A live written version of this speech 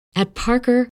At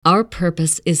Parker, our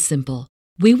purpose is simple.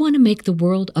 We want to make the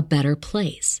world a better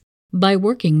place by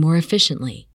working more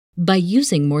efficiently, by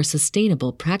using more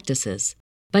sustainable practices,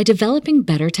 by developing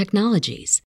better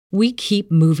technologies. We keep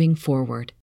moving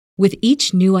forward. With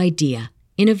each new idea,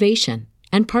 innovation,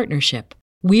 and partnership,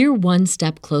 we're one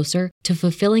step closer to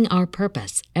fulfilling our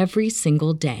purpose every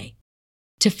single day.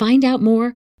 To find out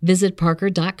more, visit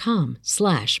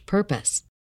parker.com/purpose.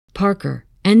 Parker,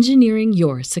 engineering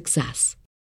your success.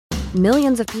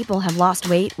 Millions of people have lost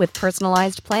weight with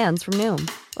personalized plans from Noom.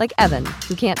 Like Evan,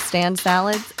 who can't stand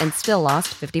salads and still lost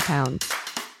 50 pounds.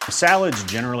 Salads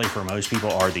generally for most people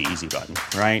are the easy button,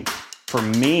 right? For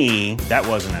me, that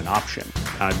wasn't an option.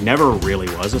 I never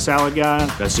really was a salad guy.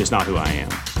 That's just not who I am.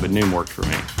 But Noom worked for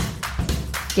me.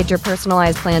 Get your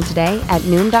personalized plan today at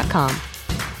Noom.com.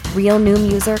 Real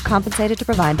Noom user compensated to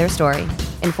provide their story.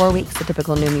 In 4 weeks, the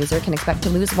typical Noom user can expect to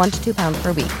lose 1 to 2 pounds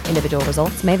per week. Individual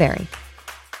results may vary.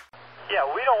 Yeah,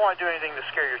 we don't want to do anything to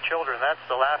scare your children. That's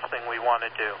the last thing we want to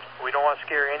do. We don't want to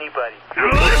scare anybody.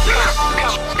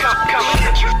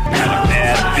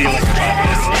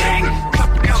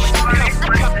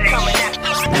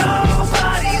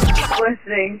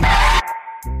 Listening.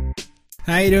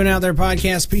 How you doing out there,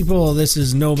 podcast people? This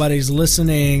is Nobody's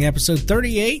Listening, episode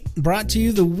 38, brought to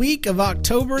you the week of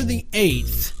October the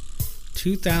 8th,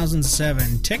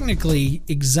 2007. Technically,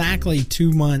 exactly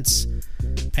 2 months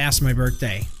past my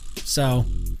birthday. So,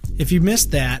 if you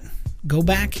missed that, go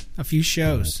back a few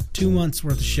shows, 2 months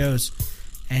worth of shows,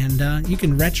 and you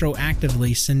can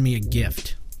retroactively send me a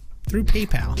gift through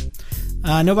PayPal.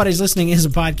 Nobody's Listening is a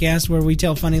podcast where we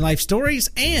tell funny life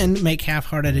stories and make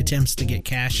half-hearted attempts to get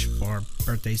cash for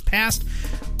birthdays past.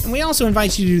 And we also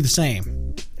invite you to do the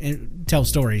same. And tell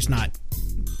stories, not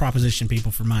proposition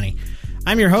people for money.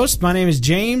 I'm your host. My name is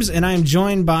James, and I'm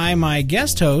joined by my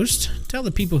guest host. Tell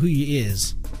the people who he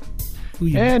is.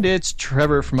 And it's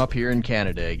Trevor from up here in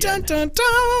Canada again. Dun, dun,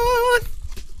 dun.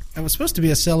 It was supposed to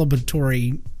be a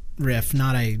celebratory riff,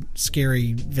 not a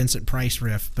scary Vincent Price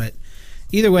riff. But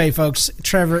either way, folks,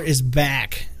 Trevor is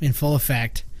back in full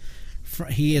effect.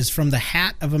 He is from the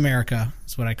Hat of America.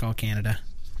 That's what I call Canada.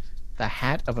 The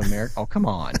Hat of America? Oh, come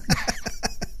on.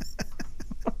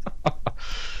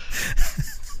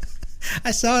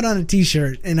 I saw it on a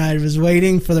t-shirt, and I was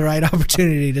waiting for the right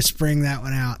opportunity to spring that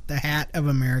one out. The Hat of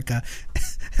America.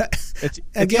 It's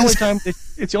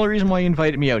the only reason why you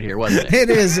invited me out here, wasn't it? It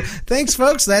is. Thanks,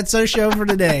 folks. That's our show for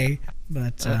today.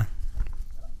 But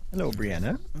hello,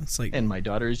 Brianna. It's like, and my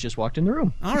daughter has just walked in the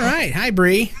room. All right. Hi,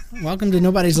 Bree. Welcome to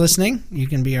Nobody's Listening. You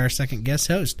can be our second guest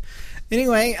host.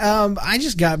 Anyway, I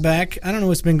just got back. I don't know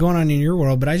what's been going on in your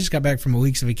world, but I just got back from a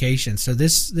week's vacation. So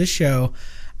this show,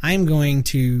 I'm going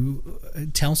to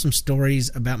tell some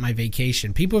stories about my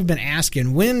vacation. People have been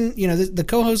asking when, the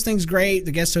co-host thing's great,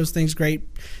 the guest host thing's great,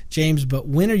 James, but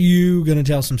when are you going to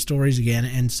tell some stories again?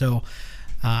 And so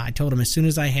I told him as soon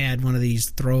as I had one of these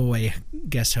throwaway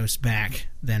guest hosts back,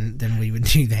 then we would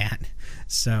do that.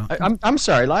 So I'm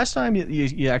sorry. Last time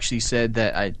you actually said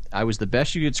that I was the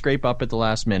best you could scrape up at the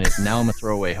last minute. Now I'm a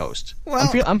throwaway host. Well,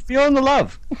 I'm feeling the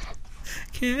love.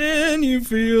 Can you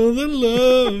feel the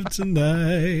love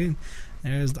tonight?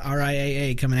 There's the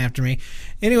RIAA coming after me.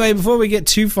 Anyway, before we get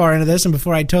too far into this and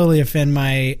before I totally offend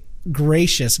my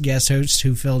gracious guest host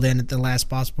who filled in at the last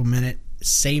possible minute,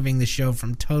 saving the show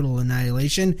from total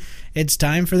annihilation, it's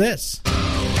time for this.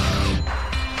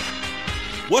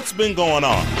 What's been going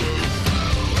on?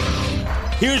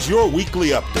 Here's your weekly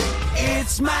update.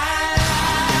 It's my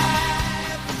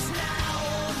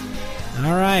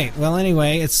All right. Well,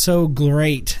 anyway, it's so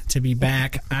great to be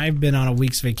back. I've been on a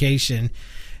week's vacation,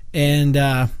 and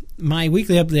my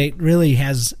weekly update really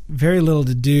has very little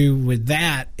to do with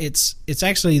that. It's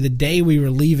actually the day we were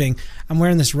leaving. I'm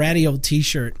wearing this ratty old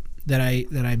T-shirt that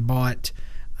I bought,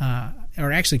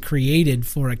 or actually created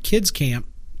for a kids camp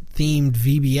themed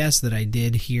VBS that I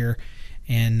did here,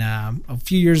 and a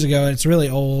few years ago. It's really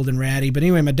old and ratty, but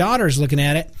anyway, my daughter's looking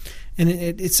at it. And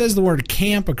it says the word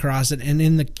camp across it, and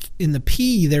in the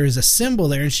P there is a symbol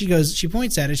there, and she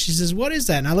points at it. She says, "What is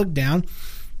that?" And I look down,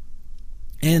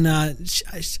 and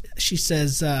she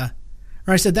says, or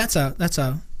I said, "That's a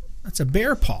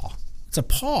bear paw. It's a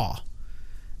paw."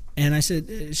 And I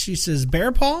said, she says,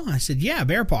 "Bear paw?" I said, "Yeah,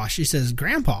 bear paw." She says,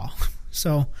 "Grandpa."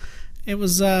 So it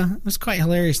was quite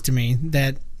hilarious to me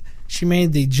that she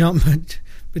made the jump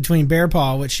between bear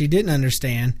paw, which she didn't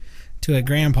understand, to a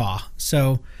grandpa.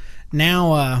 So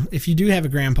now, if you do have a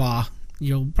grandpa,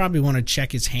 you'll probably want to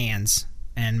check his hands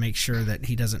and make sure that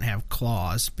he doesn't have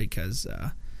claws, because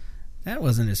that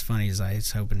wasn't as funny as I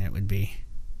was hoping it would be.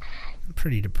 I'm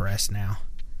pretty depressed now.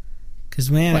 Because,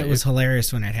 man, it was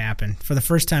hilarious when it happened. For the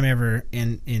first time ever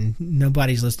in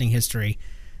Nobody's Listening history,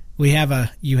 we have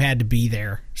a You Had to Be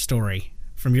There story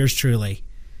from yours truly.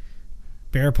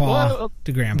 Bear Paw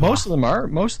to Grandpa. Most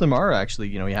of them are actually,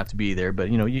 you have to be there, but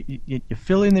you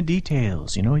fill in the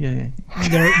details,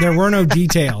 There were no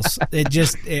details.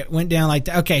 It went down like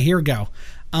that. Okay, here we go.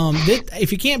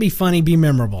 If you can't be funny, be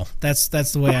memorable. That's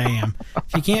the way I am.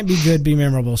 If you can't be good, be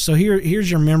memorable. So here's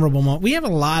your memorable moment. We have a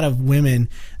lot of women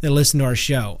that listen to our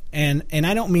show, and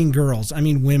I don't mean girls. I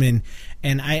mean women,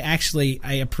 and I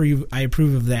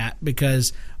approve of that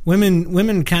because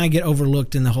women kind of get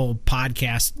overlooked in the whole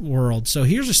podcast world. So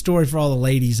here's a story for all the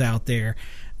ladies out there.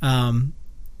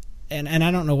 And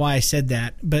I don't know why I said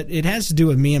that, but it has to do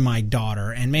with me and my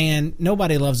daughter. And man,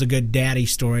 nobody loves a good daddy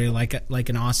story like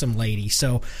an awesome lady.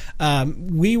 So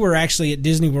we were actually at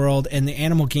Disney World and the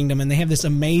Animal Kingdom, and they have this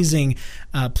amazing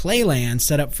playland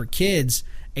set up for kids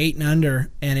 8 and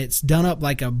under, and it's done up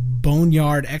like a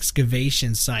boneyard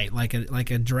excavation site, like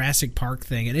a Jurassic Park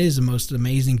thing. It is the most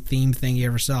amazing themed thing you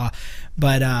ever saw.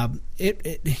 But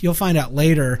you'll find out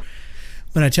later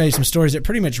when I tell you some stories. It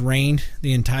pretty much rained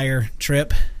the entire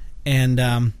trip. And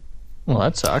well,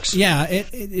 that sucks. Yeah,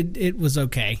 it was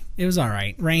okay. It was all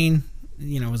right. Rain,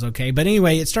 was okay. But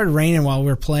anyway, it started raining while we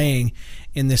were playing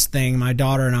in this thing, my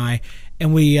daughter and I,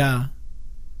 and we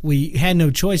had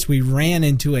no choice. We ran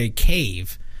into a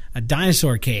cave, a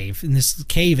dinosaur cave. In this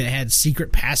cave, it had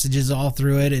secret passages all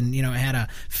through it, and it had a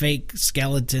fake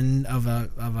skeleton of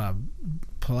a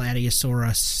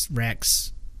Plateosaurus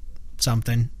Rex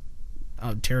something,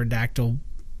 a pterodactyl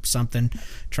something,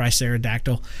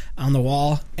 triceratactyl on the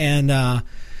wall, and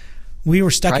we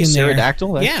were stuck in there.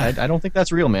 Triceratactyl? Yeah, I don't think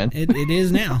that's real, man. It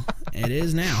is now. It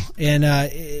is now, and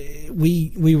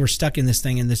we were stuck in this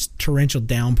thing in this torrential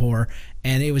downpour,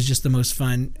 and it was just the most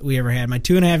fun we ever had. My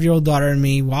 2.5-year-old daughter and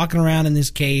me walking around in this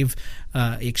cave,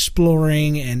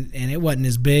 exploring, and it wasn't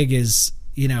as big as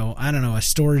I don't know, a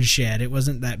storage shed. It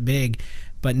wasn't that big.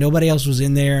 But nobody else was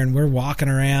in there, and we're walking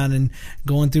around and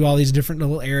going through all these different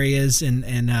little areas, and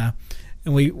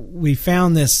we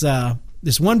found this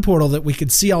one portal that we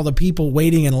could see all the people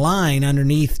waiting in line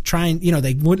underneath, trying.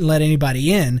 They wouldn't let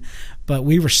anybody in, but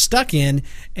we were stuck in,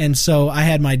 and so I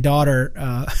had my daughter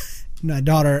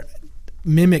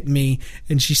mimic me,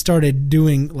 and she started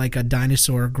doing like a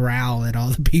dinosaur growl at all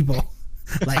the people.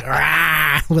 Like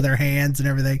rah, with her hands and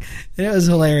everything. And it was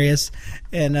hilarious.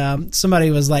 And somebody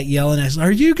was like yelling at us,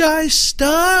 "Are you guys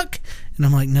stuck?" And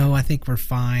I'm like, "No, I think we're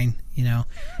fine." It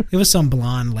was some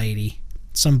blonde lady.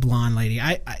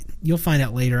 You'll find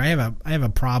out later. I have a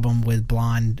problem with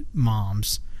blonde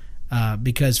moms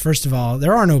because first of all,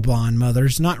 there are no blonde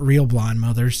mothers, not real blonde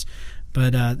mothers,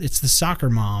 but it's the soccer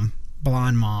mom,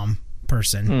 blonde mom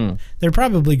person. They're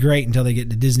probably great until they get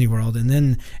to Disney World, and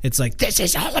then it's like, "This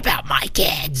is all about my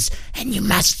kids, and you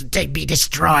must be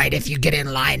destroyed if you get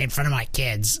in line in front of my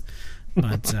kids."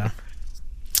 But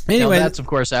anyway, now that's of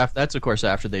course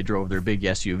after they drove their big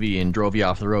SUV and drove you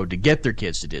off the road to get their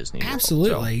kids to Disney.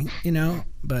 Absolutely,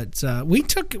 But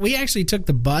we actually took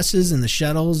the buses and the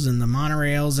shuttles and the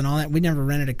monorails and all that. We never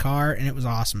rented a car, and it was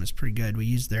awesome. It's pretty good. We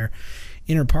used their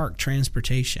inter-park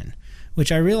transportation,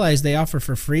 which I realize they offer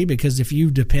for free, because if you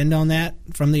depend on that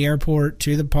from the airport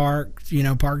to the park,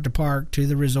 park to park to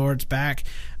the resorts back,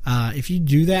 if you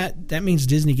do that, that means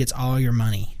Disney gets all your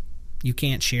money. You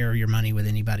can't share your money with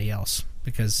anybody else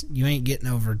because you ain't getting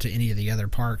over to any of the other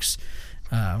parks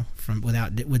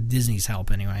with Disney's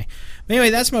help anyway. But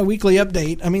anyway, that's my weekly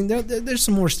update. I mean, there's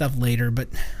some more stuff later, but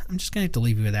I'm just gonna have to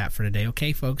leave you with that for today.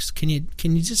 Okay, folks, can you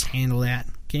just handle that?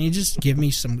 Can you just give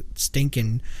me some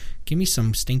stinking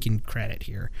credit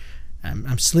here?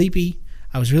 I'm sleepy.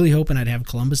 I was really hoping I'd have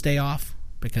Columbus Day off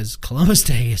because Columbus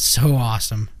Day is so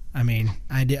awesome. I mean,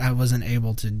 I wasn't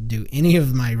able to do any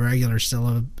of my regular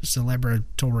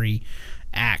celebratory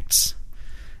acts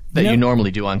that you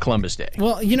normally do on Columbus Day.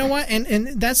 Well, you know what?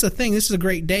 And that's the thing. This is a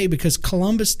great day because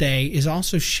Columbus Day is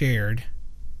also shared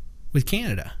with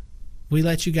Canada. We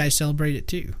let you guys celebrate it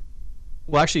too.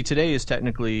 Well, actually, today is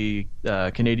technically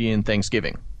Canadian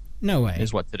Thanksgiving. No way.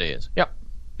 Is what today is. Yep.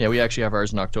 Yeah, we actually have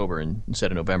ours in October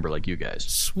instead of November like you guys.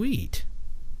 Sweet.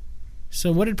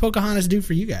 So what did Pocahontas do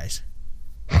for you guys?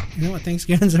 You know what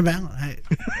Thanksgiving's about? I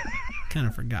kind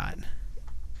of forgot.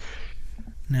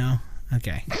 No?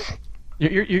 Okay.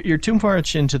 You're too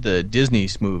much into the Disney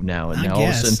move now, and all of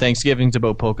a sudden Thanksgiving's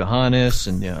about Pocahontas,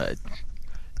 and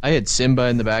I had Simba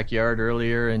in the backyard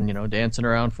earlier, and dancing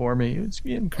around for me.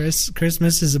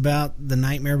 Christmas is about the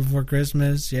Nightmare Before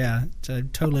Christmas. Yeah, I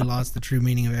totally lost the true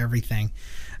meaning of everything.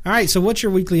 All right, so what's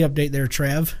your weekly update there,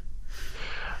 Trev?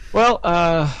 Well,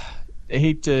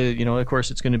 hate to, of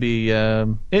course, it's going to be,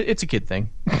 it's a kid thing.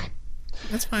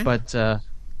 That's fine. But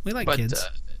we like kids.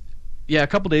 Yeah, a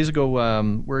couple days ago,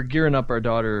 we're gearing up our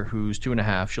daughter, who's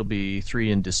 2.5. She'll be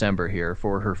 3 in December here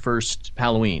for her first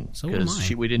Halloween. So am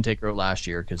I. We didn't take her out last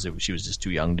year because she was just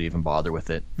too young to even bother with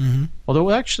it. Mm-hmm.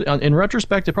 Although, actually, in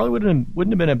retrospect, it probably wouldn't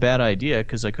have been a bad idea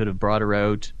because I could have brought her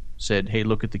out, said, "Hey,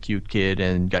 look at the cute kid,"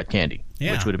 and got candy,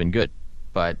 which would have been good.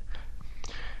 But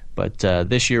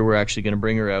this year we're actually going to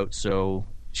bring her out. So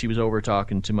she was over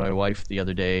talking to my wife the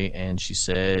other day, and she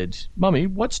said, "Mommy,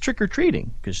 what's trick or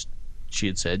treating?" Because she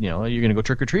had said, you're going to go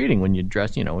trick or treating when you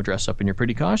dress up in your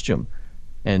pretty costume.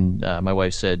 And my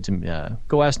wife said to me,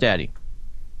 "Go ask Daddy."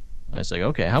 I was like,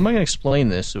 "Okay, how am I going to explain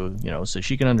this so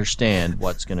she can understand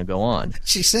what's going to go on?"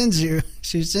 She sends you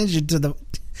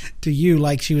to you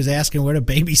like she was asking where the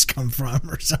babies come from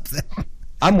or something.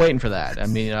 I'm waiting for that. I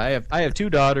mean, I have 2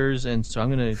 daughters, and so I'm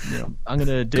gonna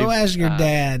go ask your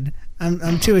dad.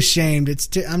 I'm too ashamed.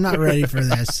 I'm not ready for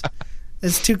this.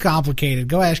 It's too complicated.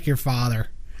 Go ask your father.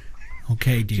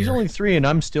 Okay, dear. She's only 3, and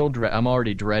I'm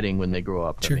already dreading when they grow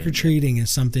up. Trick or treating is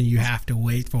something you have to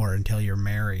wait for until you're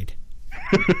married.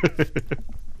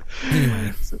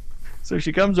 Anyway, so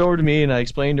she comes over to me, and I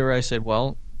explained to her. I said,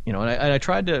 "Well, and I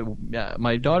tried to.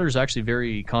 My daughter's actually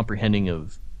very comprehending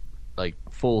of like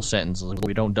full sentences.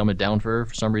 We don't dumb it down for her.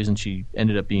 For some reason, she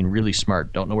ended up being really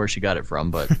smart. Don't know where she got it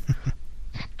from, but."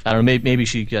 I don't know. Maybe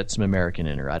she got some American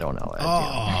in her. I don't know.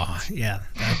 Yeah,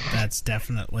 that's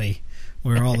definitely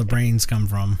where all the brains come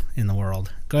from in the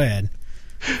world. Go ahead.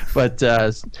 But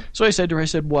so I said to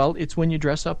her, "Well, it's when you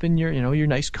dress up in your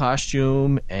nice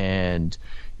costume, and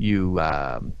you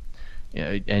and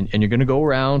you're going to go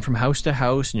around from house to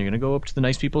house, and you're going to go up to the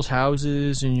nice people's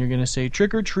houses, and you're going to say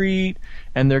trick or treat,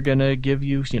 and they're going to give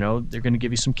you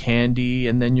some candy,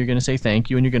 and then you're going to say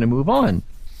thank you, and you're going to move on."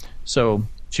 So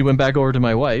she went back over to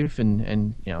my wife,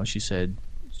 and she said,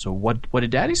 "So what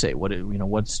did Daddy say?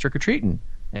 What's trick or treating?"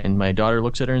 And my daughter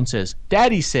looks at her and says,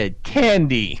 "Daddy said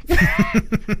candy."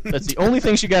 That's the only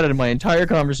thing she got out of my entire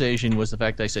conversation was the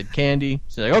fact that I said candy.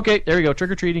 She's like, "Okay, there we go.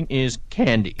 Trick or treating is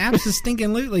candy."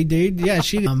 Absolutely, dude. Yeah,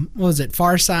 she what was it?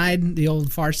 Far Side, the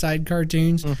old Far Side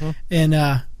cartoons, and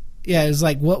yeah, it was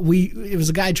like it was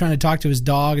a guy trying to talk to his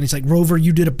dog, and he's like, "Rover,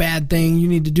 you did a bad thing. You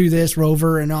need to do this,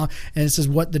 Rover," and all. And it says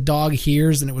what the dog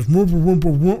hears, and it was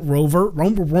Rover,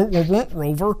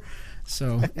 Rover.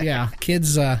 So yeah,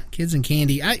 kids and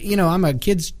candy. I'm a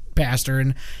kids pastor,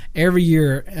 and every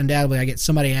year, undoubtedly, I get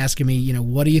somebody asking me,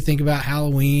 what do you think about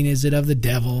Halloween? Is it of the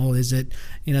devil? Is it,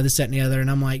 this, that, and the other? And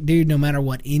I'm like, dude, no matter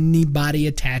what anybody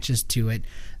attaches to it,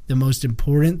 the most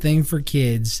important thing for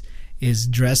kids is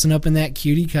dressing up in that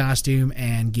cutie costume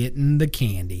and getting the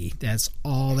candy. That's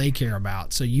all they care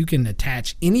about. So you can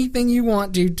attach anything you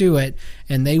want to it,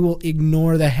 and they will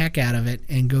ignore the heck out of it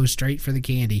and go straight for the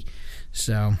candy.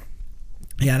 So,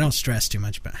 yeah, I don't stress too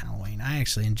much about Halloween. I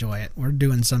actually enjoy it. We're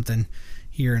doing something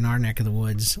here in our neck of the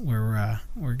woods where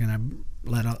we're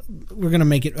gonna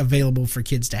make it available for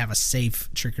kids to have a safe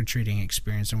trick-or-treating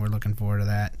experience, and we're looking forward to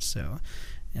that. So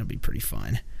it'll be pretty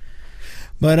fun.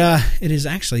 But it is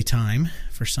actually time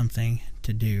for something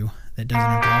to do that doesn't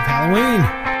involve Halloween.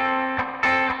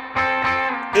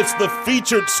 It's the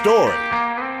featured story.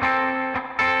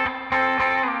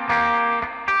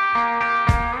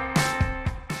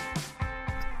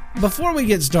 Before we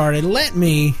get started, let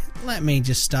me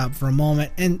just stop for a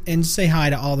moment and say hi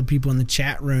to all the people in the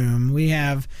chat room. We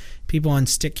have people on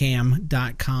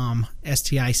stickam.com,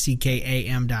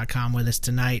 stickam.com with us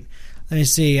tonight. Let me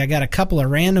see. I got a couple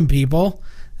of random people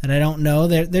that I don't know.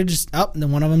 They're just up,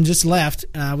 and one of them just left.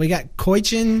 We got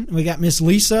Koichin. We got Miss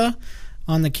Lisa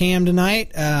on the cam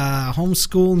tonight.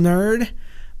 Homeschool Nerd.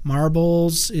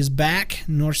 Marbles is back.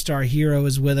 North Star Hero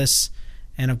is with us.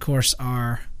 And, of course,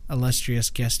 our illustrious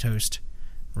guest host,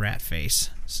 Ratface.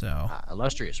 So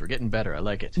illustrious. We're getting better. I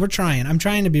like it. We're trying. I'm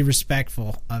trying to be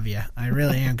respectful of you. I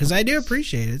really am, because I do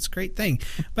appreciate it. It's a great thing.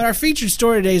 But our featured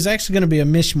story today is actually going to be a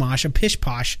mishmash, a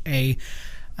pish-posh, a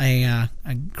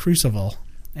crucible,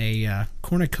 a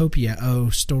cornucopia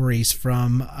of stories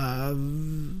from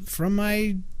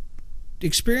my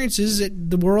experiences at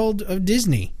the world of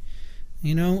Disney.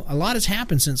 A lot has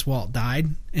happened since Walt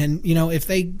died. And, if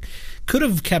they could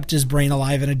have kept his brain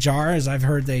alive in a jar, as I've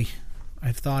heard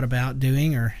I've thought about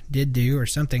doing or did do or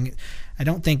something, I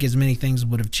don't think as many things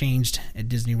would have changed at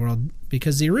Disney World,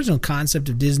 because the original concept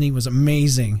of Disney was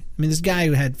amazing. I mean, this guy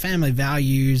who had family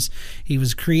values, he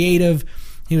was creative,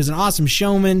 he was an awesome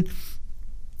showman.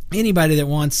 Anybody that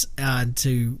wants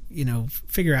to,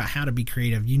 figure out how to be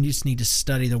creative, you just need to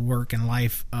study the work and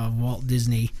life of Walt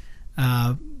Disney.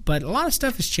 But a lot of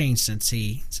stuff has changed since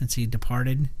he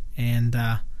departed, and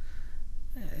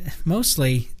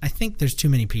mostly, I think there's too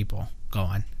many people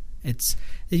going. It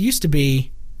used to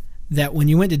be that when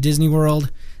you went to Disney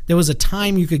World, there was a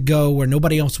time you could go where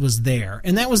nobody else was there,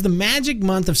 and that was the magic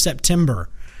month of September.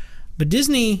 But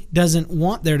Disney doesn't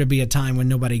want there to be a time when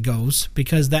nobody goes,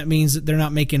 because that means that they're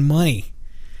not making money.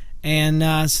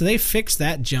 And so they fixed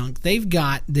that junk. They've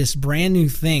got this brand new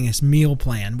thing, this meal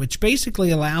plan, which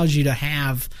basically allows you to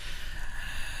have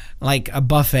like a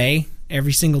buffet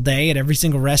every single day at every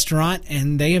single restaurant,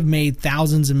 and they have made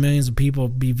thousands and millions of people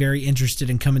be very interested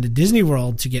in coming to Disney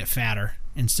World to get fatter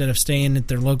instead of staying at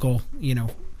their local,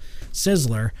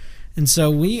 Sizzler. And so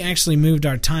we actually moved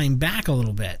our time back a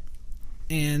little bit.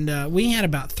 And we had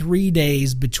about 3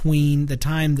 days between the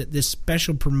time that this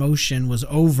special promotion was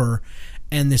over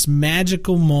and this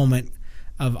magical moment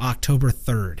of October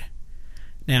 3rd.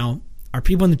 Now, our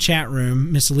people in the chat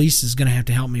room, Miss Elise is going to have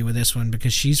to help me with this one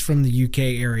because she's from the UK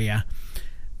area.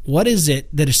 What is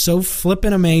it that is so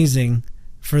flippin' amazing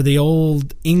for the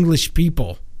old English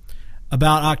people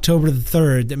about October the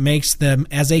 3rd that makes them,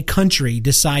 as a country,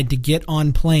 decide to get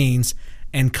on planes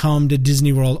and come to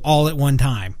Disney World all at one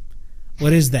time?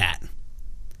 What is that?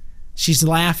 She's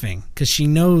laughing because she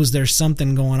knows there's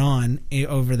something going on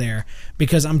over there.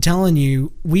 Because I'm telling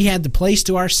you, we had the place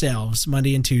to ourselves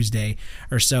Monday and Tuesday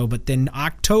or so, but then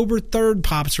October 3rd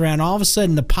pops around. All of a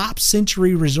sudden, the Pop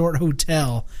Century Resort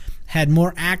Hotel had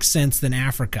more accents than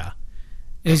Africa.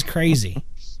 It was crazy.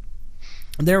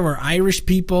 There were Irish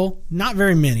people, not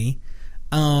very many,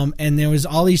 and there was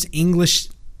all these English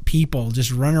people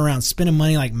just running around spending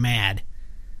money like mad.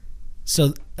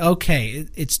 So, okay,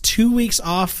 it's 2 weeks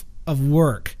off of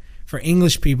work for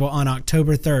English people on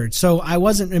October 3rd. So I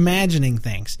wasn't imagining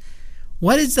things.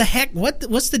 What is the heck?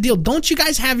 What's the deal? Don't you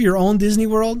guys have your own Disney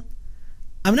World?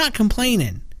 I'm not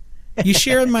complaining. You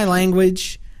shared my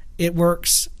language. It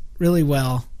works really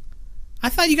well. I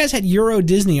thought you guys had Euro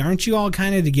Disney. Aren't you all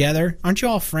kind of together? Aren't you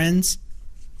all friends?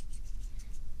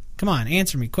 Come on,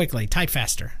 answer me quickly. Type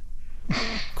faster.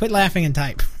 Quit laughing and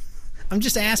type. I'm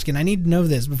just asking. I need to know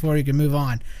this before you can move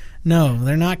on. No,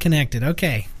 they're not connected.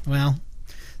 Okay, well,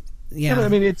 yeah. But, I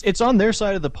mean, it's on their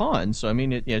side of the pond, so I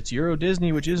mean, it's Euro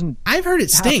Disney, which isn't. I've heard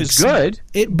it stinks. Half as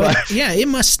good, but yeah, it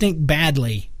must stink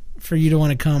badly for you to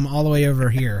want to come all the way over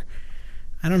here.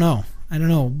 I don't know,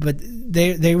 but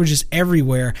they were just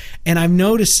everywhere, and I've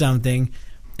noticed something,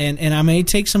 and I may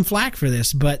take some flack for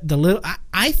this, but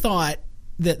I thought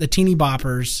that the teeny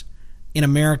boppers in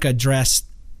America dressed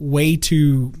way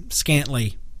too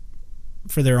scantily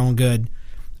for their own good.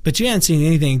 But you haven't seen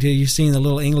anything until you've seen the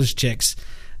little English chicks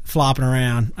flopping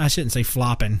around. I shouldn't say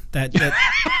flopping. That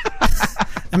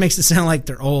that makes it sound like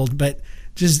they're old, but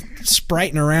just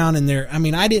spriting around in there. I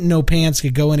mean, I didn't know pants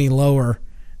could go any lower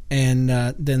and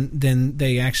than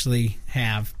they actually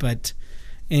have. But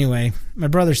anyway, my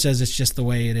brother says it's just the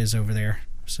way it is over there.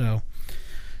 So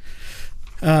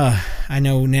I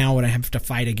know now what I have to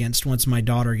fight against once my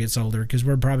daughter gets older, because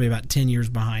we're probably about 10 years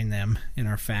behind them in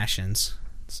our fashions.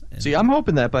 See, I'm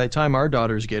hoping that by the time our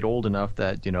daughters get old enough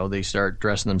that, they start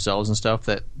dressing themselves and stuff,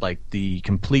 that like the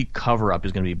complete cover-up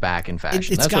is going to be back in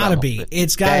fashion. It's got to be.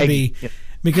 It's got to be. Yeah.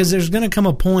 Because there's going to come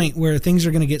a point where things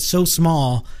are going to get so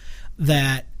small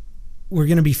that we're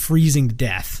going to be freezing to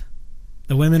death.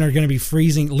 The women are going to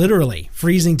be literally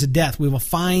freezing to death. We will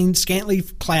find scantily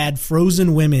clad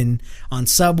frozen women on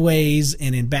subways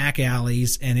and in back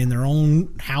alleys and in their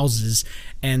own houses,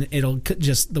 and it'll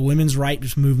just, the women's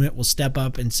rights movement will step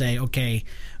up and say, okay,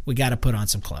 we got to put on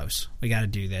some clothes. We got to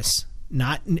do this.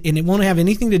 And it won't have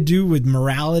anything to do with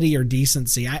morality or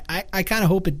decency. I kind of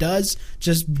hope it does,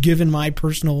 just given my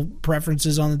personal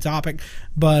preferences on the topic,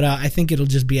 but I think it'll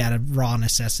just be out of raw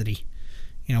necessity.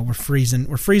 We're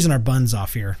freezing our buns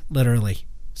off here, literally.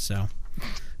 So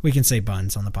we can say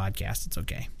buns on the podcast. It's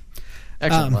okay.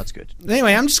 Excellent. That's good.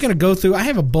 Anyway, I'm just going to go through. I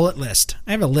have a bullet list.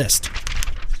 I have a list.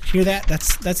 Hear that?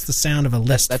 That's the sound of a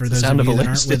list. That's for those of you that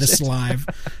aren't with us live.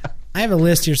 I have a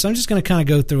list here, so I'm just going to kind of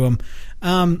go through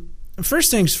them.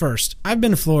 First things first. I've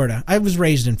been to Florida. I was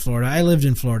raised in Florida. I lived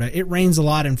in Florida. It rains a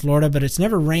lot in Florida, but it's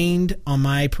never rained on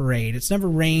my parade. It's never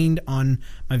rained on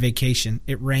my vacation.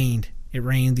 It rained. It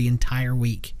rained the entire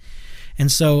week. And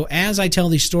so as I tell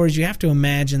these stories, you have to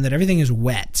imagine that everything is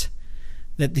wet,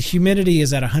 that the humidity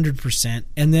is at 100%,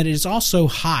 and that it is also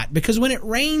hot. Because when it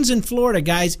rains in Florida,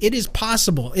 guys, it is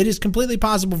possible. It is completely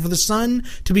possible for the sun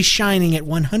to be shining at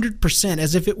 100%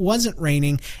 as if it wasn't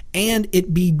raining, and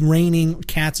it be raining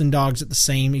cats and dogs at the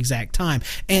same exact time.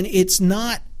 And it's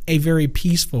not a very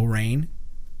peaceful rain.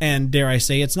 And dare I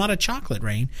say, it's not a chocolate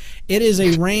rain. It is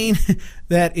a rain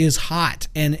that is hot,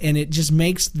 and it just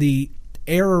makes the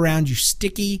air around you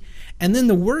sticky. And then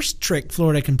the worst trick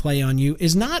Florida can play on you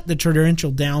is not the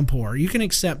torrential downpour. You can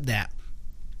accept that.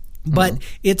 But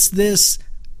it's this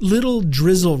little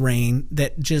drizzle rain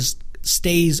that just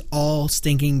stays all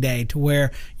stinking day to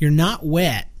where you're not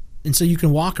wet, and so you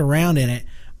can walk around in it,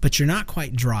 but you're not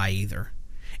quite dry either.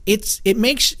 It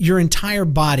makes your entire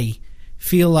body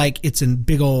feel like it's a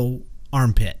big old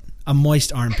armpit, a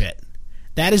moist armpit.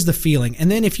 That is the feeling. And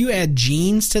then if you add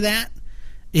jeans to that,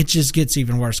 it just gets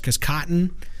even worse because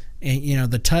cotton, you know,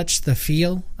 the touch, the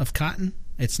feel of cotton,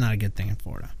 it's not a good thing in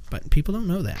Florida. But people don't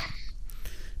know that.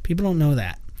 People don't know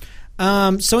that.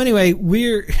 So anyway,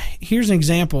 here's an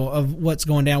example of what's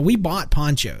going down. We bought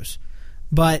ponchos.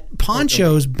 But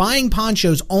buying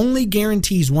ponchos only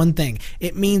guarantees one thing.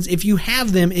 It means if you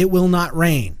have them, it will not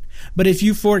rain. But if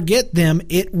you forget them,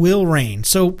 it will rain.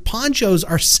 So ponchos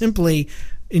are simply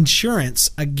insurance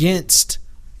against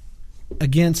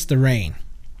the rain.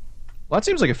 Well, that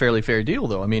seems like a fairly fair deal,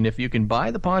 though. I mean, if you can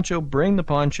buy the poncho, bring the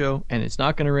poncho, and it's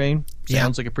not going to rain,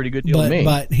 sounds like a pretty good deal to me.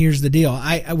 But here's the deal.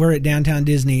 We're at Downtown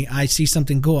Disney. I see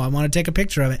something cool. I want to take a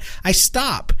picture of it. I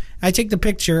stop. I take the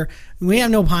picture. We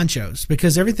have no ponchos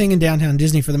because everything in Downtown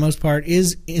Disney, for the most part,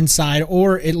 is inside,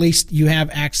 or at least you have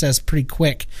access pretty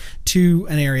quick to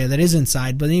an area that is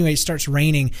inside. But anyway, it starts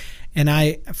raining, and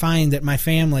I find that my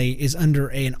family is under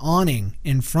an awning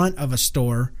in front of a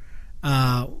store,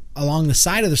 along the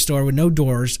side of the store with no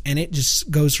doors, and it just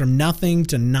goes from nothing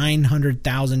to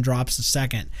 900,000 drops a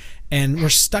second. And we're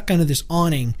stuck under this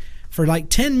awning for like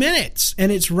 10 minutes,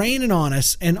 and it's raining on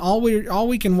us, and all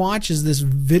we can watch is this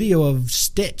video of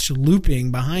Stitch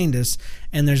looping behind us,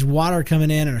 and there's water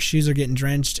coming in, and our shoes are getting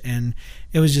drenched, and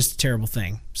it was just a terrible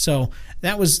thing. So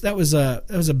that was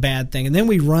a bad thing. And then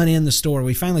we run in the store.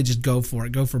 We finally just go for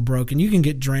broke, and you can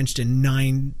get drenched in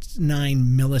 9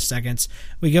 milliseconds.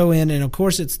 We go in, and of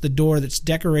course it's the door that's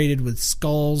decorated with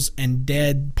skulls and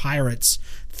dead pirates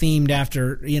themed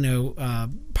after,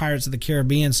 Pirates of the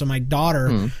Caribbean. So my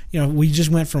daughter, we just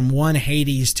went from one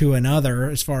Hades to another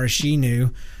as far as she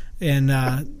knew. And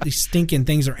these stinking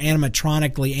things are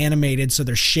animatronically animated, so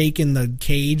they're shaking the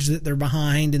cage that they're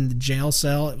behind in the jail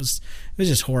cell. It was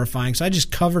just horrifying. So I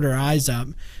just covered her eyes up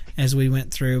as we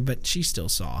went through, but she still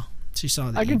saw. She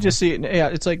saw the I can just see it. Yeah,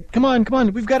 it's like, come on,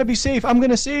 we've got to be safe. I'm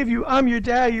going to save you. I'm your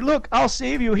daddy. Look, I'll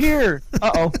save you. Here.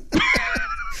 Uh-oh.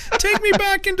 Take me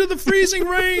back into the freezing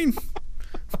rain.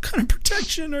 What kind of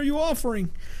protection are you offering?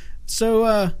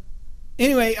 So,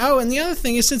 anyway, and the other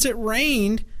thing is, since it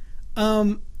rained,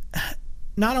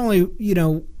 not only,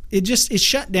 it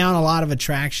shut down a lot of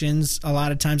attractions, a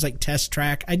lot of times, like Test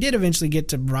Track. I did eventually get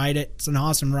to ride it. It's an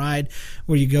awesome ride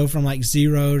where you go from like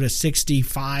 0 to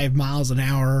 65 miles an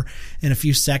hour in a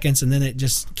few seconds, and then it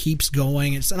just keeps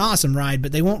going. It's an awesome ride,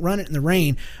 but they won't run it in the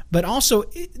rain. But also,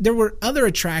 there were other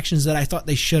attractions that I thought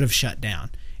they should have shut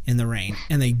down in the rain,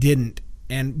 and they didn't.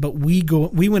 But we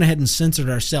went ahead and censored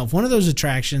ourselves. One of those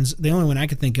attractions, the only one I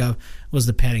could think of, was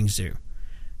the petting zoo.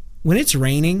 When it's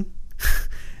raining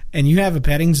and you have a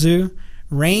petting zoo,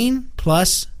 rain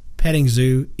plus petting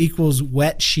zoo equals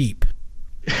wet sheep.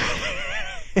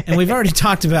 And we've already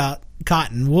talked about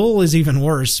cotton. Wool is even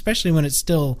worse, especially when it's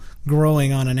still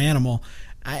growing on an animal.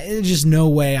 There's just no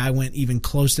way I went even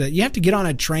close to that. You have to get on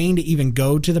a train to even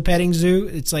go to the petting zoo.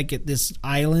 It's like at this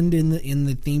island in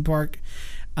the theme park.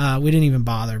 We didn't even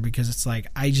bother because it's like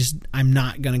I'm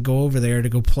not going to go over there to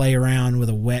go play around with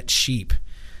a wet sheep.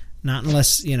 Not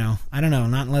unless, I don't know,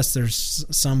 not unless there's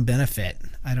some benefit.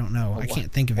 I don't know. I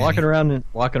can't think of it. Walking around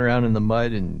in the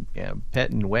mud and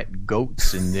petting wet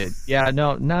goats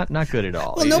not good at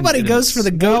all. Well, nobody goes for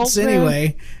the goats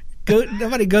anyway.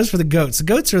 Nobody goes for the goats. The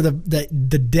goats are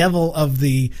the devil of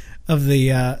the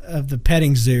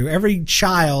petting zoo. Every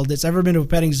child that's ever been to a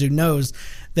petting zoo knows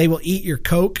they will eat your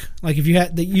Coke. Like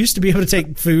they used to be able to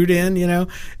take food in, and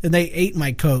they ate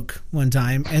my Coke one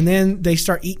time, and then they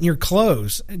start eating your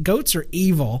clothes. Goats are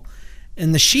evil,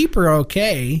 and the sheep are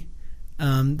okay.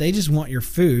 They just want your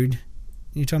food.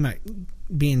 You're talking about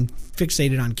being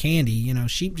fixated on candy.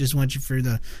 Sheep just want you for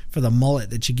the mullet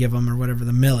that you give them, or whatever,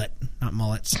 the millet, not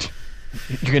mullets.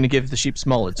 You're going to give the sheep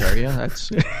mullets, are you? That's.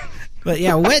 But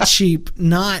yeah, wet sheep,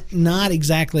 not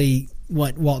exactly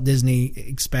what Walt Disney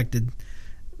expected.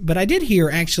 But I did hear,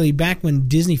 actually, back when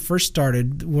Disney first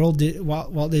started, Walt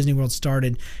Disney World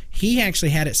started, he actually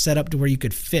had it set up to where you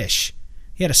could fish.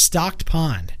 He had a stocked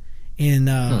pond in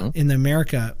the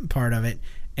America part of it,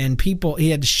 and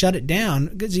he had to shut it down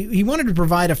because he wanted to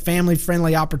provide a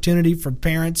family-friendly opportunity for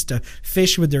parents to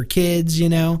fish with their kids,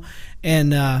 and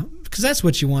because that's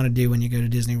what you want to do when you go to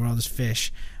Disney World is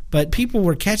fish. But people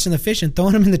were catching the fish and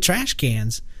throwing them in the trash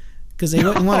cans because they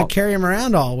wouldn't want to carry them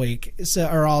around all week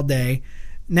or all day.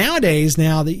 Nowadays,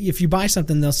 if you buy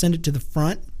something, they'll send it to the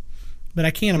front. But I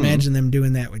can't imagine them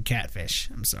doing that with catfish.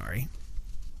 I'm sorry.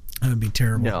 That would be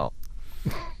terrible. No.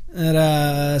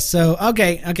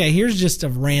 Okay, here's just a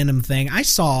random thing. I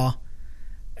saw,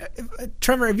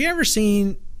 Trevor, have you ever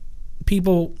seen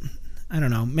people, I don't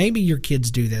know, maybe your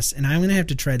kids do this, and I'm going to have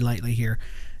to tread lightly here.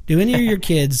 Do any of your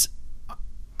kids,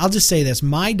 I'll just say this,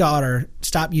 my daughter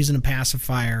stopped using a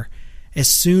pacifier as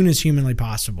soon as humanly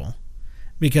possible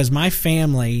because my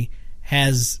family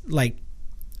has, like,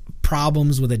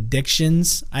 problems with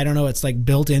addictions. I don't know, it's like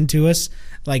built into us.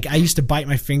 Like, I used to bite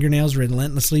my fingernails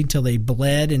relentlessly until they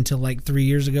bled until like 3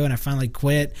 years ago, and I finally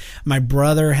quit. My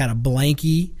brother had a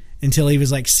blankie until he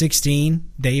was like 16.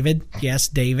 David, yes,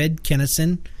 David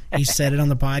Kennison. He said it on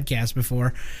the podcast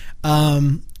before.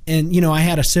 And, you know, I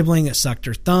had a sibling that sucked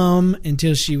her thumb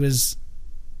until her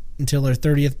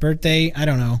 30th birthday. I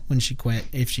don't know when she quit,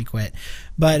 if she quit.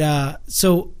 But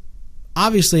so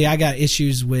obviously I got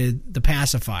issues with the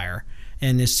pacifier,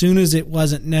 and as soon as it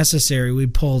wasn't necessary, we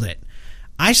pulled it.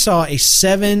 I saw a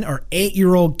 7 or 8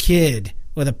 year old kid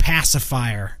with a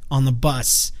pacifier on the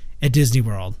bus at Disney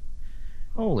World.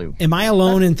 Holy! Am I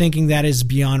alone in thinking that is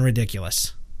beyond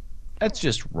ridiculous? That's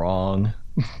just wrong.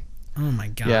 Oh my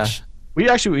gosh! Yeah.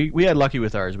 We had lucky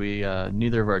with ours. We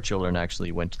neither of our children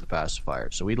actually went to the pacifier,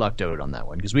 so we lucked out on that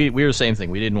one because we were the same thing.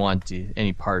 We didn't want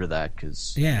any part of that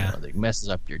because it messes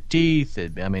up your teeth.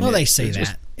 They say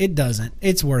that it doesn't.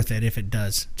 It's worth it if it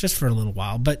does, just for a little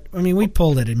while. But I mean, we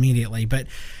pulled it immediately. But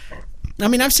I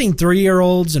mean, I've seen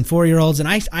 3-year-olds and 4-year-olds, and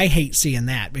I hate seeing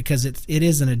that because it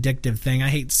is an addictive thing. I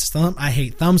hate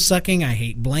thumb sucking. I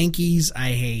hate blankies. I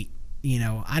hate,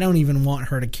 I don't even want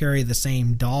her to carry the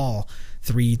same doll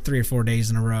 3 or 4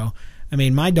 days in a row. I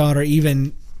mean, my daughter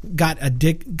even got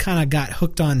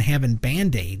hooked on having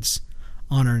Band-Aids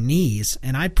on her knees,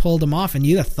 and I pulled them off, and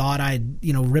you'd have thought I'd,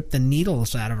 ripped the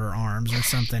needles out of her arms or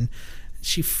something.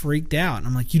 She freaked out, and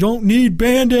I'm like, you don't need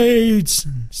Band-Aids!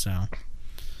 So,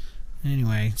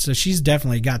 anyway, so she's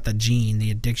definitely got the gene, the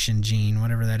addiction gene,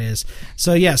 whatever that is.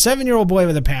 So, yeah, 7-year-old boy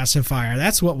with a pacifier.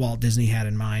 That's what Walt Disney had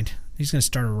in mind. He's going to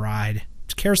start a ride.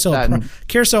 It's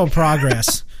Carousel of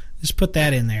Progress. Just put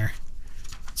that in there.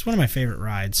 It's one of my favorite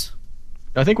rides.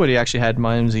 I think what he actually had in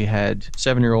mind was he had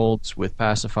 7-year-olds with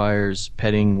pacifiers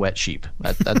petting wet sheep.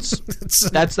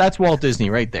 That's Walt Disney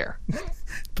right there.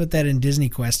 Put that in Disney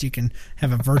Quest. You can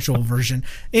have a virtual version.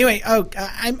 Anyway,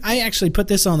 I actually put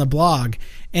this on the blog,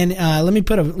 and let me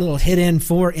put a little hit in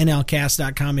for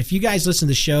NLCast.com. If you guys listen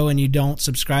to the show and you don't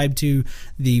subscribe to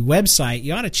the website,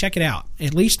 you ought to check it out.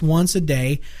 At least once a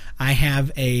day, I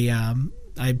have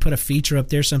I put a feature up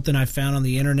there, something I found on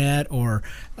the internet or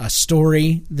a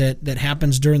story that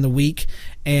happens during the week,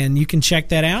 and you can check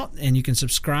that out and you can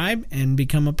subscribe and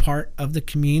become a part of the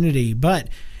community. But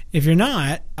if you're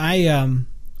not, I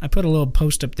put a little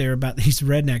post up there about these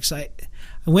rednecks. I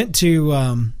went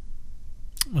to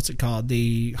what's it called?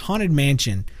 The Haunted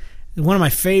Mansion. One of my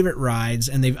favorite rides,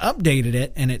 and they've updated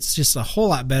it, and it's just a whole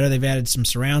lot better. They've added some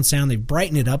surround sound. They've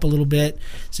brightened it up a little bit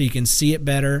so you can see it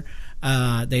better.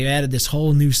 They added this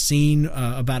whole new scene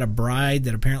about a bride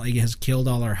that apparently has killed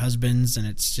all her husbands, and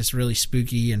it's just really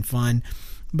spooky and fun.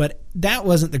 But that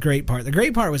wasn't the great part. The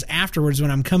great part was afterwards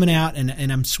when I'm coming out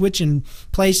and I'm switching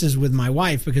places with my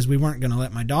wife because we weren't going to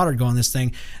let my daughter go on this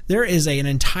thing. There is an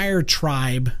entire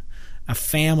tribe, a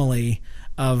family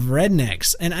of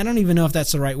rednecks. And I don't even know if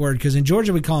that's the right word because in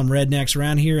Georgia we call them rednecks.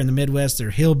 Around here in the Midwest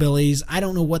they're hillbillies. I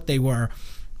don't know what they were.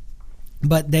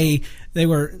 But they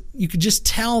were, you could just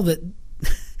tell that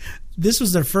this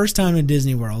was their first time in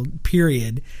Disney World,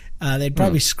 period. They'd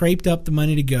probably scraped up the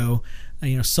money to go,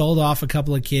 sold off a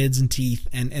couple of kids and teeth,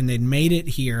 and they'd made it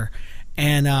here.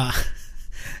 And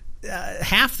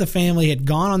half the family had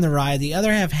gone on the ride, the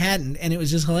other half hadn't, and it was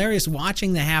just hilarious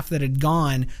watching the half that had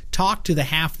gone talk to the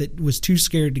half that was too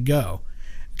scared to go.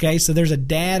 Okay, so there's a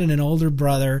dad and an older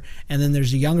brother, and then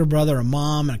there's a younger brother, a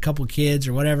mom, and a couple kids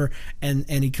or whatever, and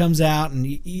he comes out,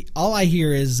 and all I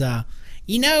hear is,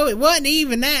 it wasn't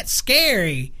even that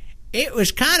scary. It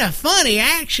was kind of funny,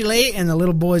 actually. And the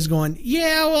little boy's going,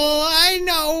 yeah, well, I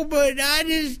know, but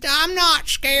I'm not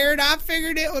scared. I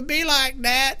figured it would be like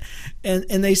that.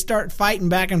 And they start fighting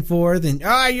back and forth, and,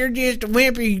 you're just a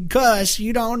wimpy cuss.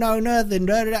 You don't know nothing.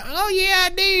 Da, da, da. Oh, yeah, I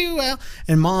do. Well,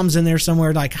 and Mom's in there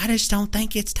somewhere like, I just don't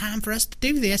think it's time for us to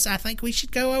do this. I think we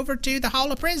should go over to the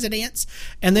Hall of Presidents.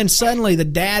 And then suddenly the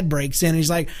dad breaks in, and he's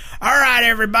like, all right,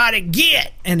 everybody,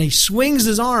 get. And he swings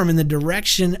his arm in the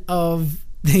direction of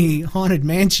the Haunted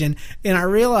Mansion, and I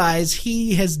realize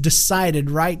he has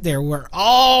decided right there we're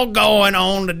all going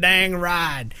on the dang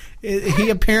ride. He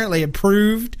apparently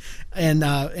approved and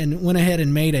went ahead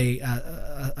and made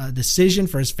a decision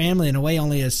for his family in a way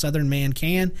only a Southern man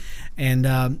can. And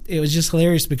it was just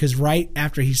hilarious because right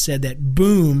after he said that,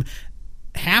 boom,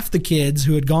 half the kids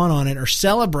who had gone on it are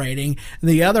celebrating.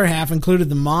 The other half, included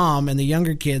the mom and the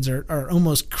younger kids, are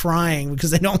almost crying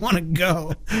because they don't want to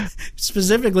go.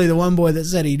 Specifically, the one boy that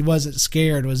said he wasn't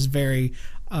scared was very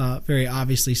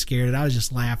obviously scared. And I was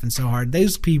just laughing so hard.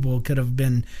 Those people could have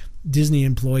been Disney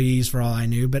employees for all I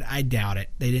knew, but I doubt it.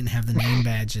 They didn't have the name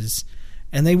badges.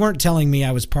 And they weren't telling me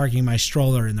I was parking my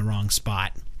stroller in the wrong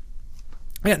spot.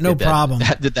 I got no problem.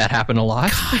 Did that happen a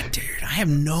lot? God, dude, I have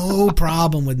no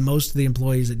problem with most of the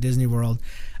employees at Disney World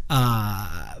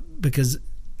because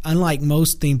unlike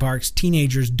most theme parks,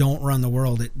 teenagers don't run the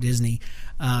world at Disney.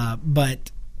 But,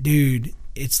 dude,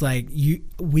 it's like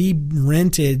we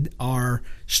rented our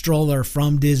stroller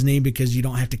from Disney because you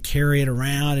don't have to carry it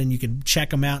around and you can check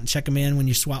them out and check them in when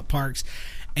you swap parks.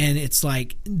 And it's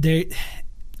like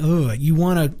you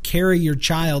want to carry your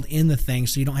child in the thing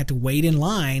so you don't have to wait in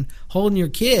line holding your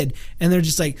kid. And they're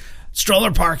just like,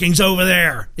 stroller parking's over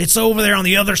there. It's over there on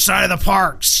the other side of the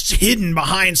park, hidden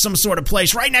behind some sort of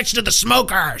place right next to the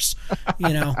smokers, you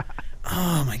know.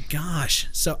 Oh my gosh.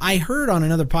 So I heard on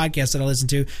another podcast that I listened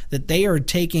to that they're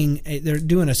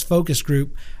doing a focus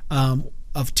group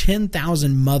of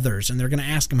 10,000 mothers, and they're going to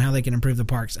ask them how they can improve the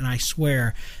parks. And I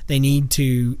swear they need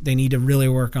to really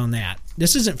work on that.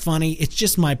 This isn't funny. It's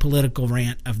just my political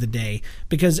rant of the day,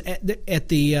 because at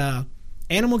the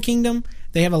Animal Kingdom,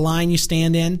 they have a line you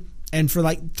stand in, and for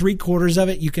like 3/4 of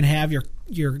it, you can have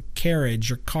your carriage,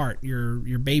 your cart,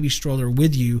 your baby stroller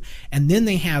with you, and then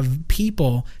they have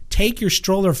people take your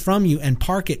stroller from you and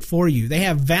park it for you. They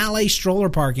have valet stroller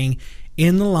parking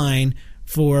in the line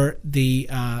for the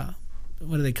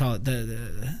what do they call it?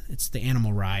 It's the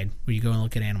animal ride where you go and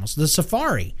look at animals. The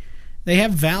safari. They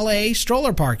have valet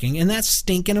stroller parking, and that's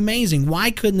stinking amazing. Why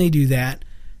couldn't they do that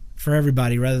for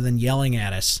everybody rather than yelling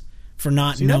at us for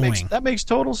not knowing? That makes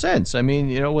total sense. I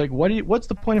mean, like, what's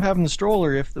the point of having the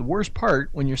stroller if the worst part,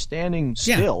 when you're standing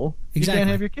still, you can't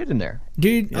have your kid in there?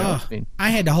 Dude,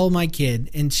 I had to hold my kid,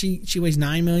 and she weighs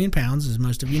 9 million pounds, as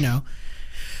most of you know.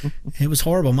 It was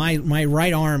horrible. My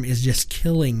right arm is just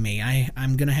killing me.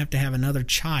 I'm going to have another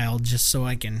child just so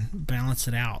I can balance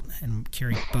it out and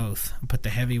carry both. I'll put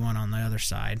the heavy one on the other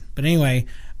side. But anyway,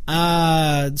 so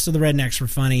the rednecks were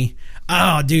funny.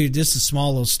 Oh, dude, this is a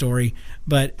small little story.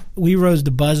 But we rode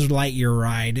the Buzz Lightyear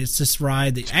ride. It's this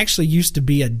ride that actually used to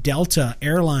be a Delta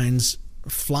Airlines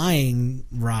flying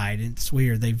ride. It's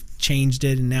weird. They've changed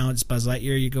it, and now it's Buzz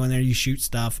Lightyear. You go in there, you shoot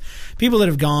stuff. People that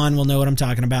have gone will know what I'm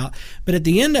talking about. But at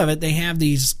the end of it, they have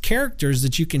these characters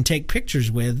that you can take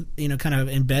pictures with, kind of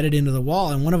embedded into the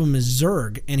wall, and one of them is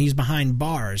Zurg, and he's behind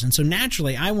bars. And so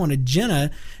naturally, I wanted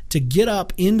Jenna to get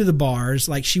up into the bars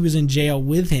like she was in jail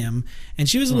with him, and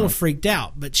she was a little freaked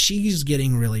out, but she's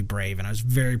getting really brave, and I was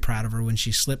very proud of her when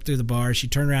she slipped through the bars. She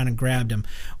turned around and grabbed him.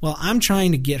 Well, I'm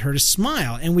trying to get her to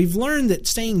smile, and we've learned that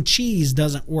saying cheese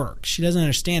doesn't work. She doesn't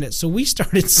understand it, so we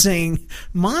started saying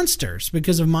monsters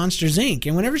because of Monsters, Inc.,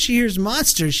 and whenever she hears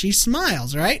monsters, she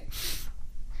smiles, right?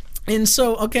 And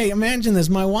so, okay, imagine this.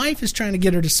 My wife is trying to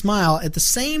get her to smile at the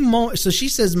same moment. So she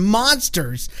says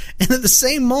monsters. And at the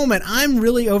same moment, I'm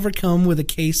really overcome with a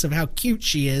case of how cute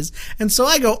she is. And so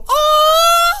I go,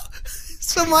 oh!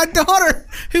 So my daughter,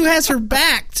 who has her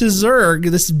back to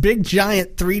Zurg, this big,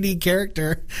 giant 3D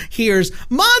character, hears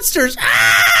monsters.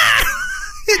 Ah!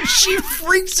 And she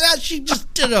freaks out. She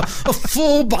just did a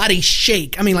full body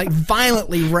shake. I mean, like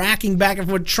violently racking back and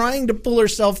forth, trying to pull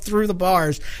herself through the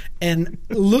bars. And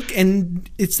look, and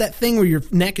it's that thing where your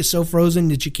neck is so frozen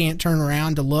that you can't turn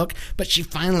around to look. But she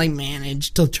finally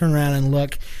managed to turn around and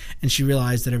look, and she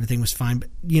realized that everything was fine. But,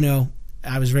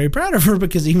 I was very proud of her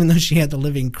because even though she had the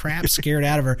living crap scared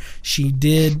out of her, she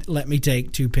did let me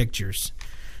take 2 pictures.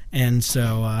 And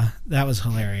so that was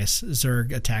hilarious.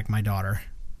 Zurg attacked my daughter.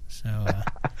 So,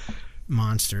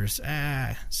 monsters.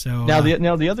 So now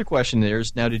the other question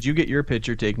is, now did you get your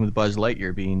picture taken with Buzz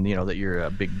Lightyear, being that you're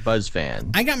a big Buzz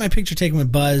fan? I got my picture taken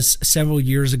with Buzz several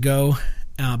years ago,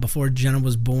 before Jenna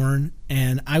was born,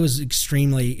 and I was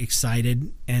extremely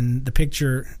excited. And the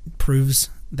picture proves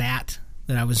that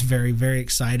I was very, very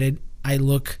excited. I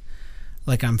look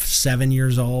like I'm 7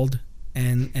 years old,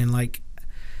 and like,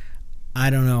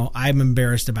 I don't know. I'm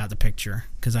embarrassed about the picture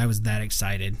because I was that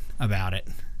excited about it.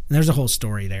 And there's a whole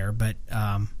story there, but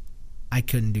I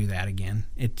couldn't do that again.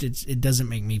 It doesn't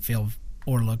make me feel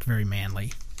or look very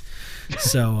manly.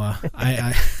 So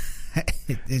I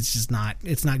it's just not.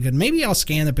 It's not good. Maybe I'll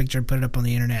scan the picture, put it up on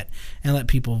the internet, and let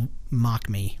people mock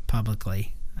me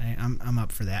publicly. I'm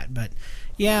up for that. But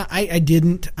yeah, I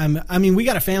didn't. I mean, we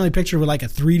got a family picture with like a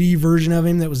 3D version of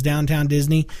him that was downtown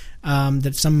Disney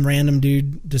that some random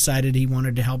dude decided he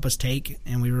wanted to help us take,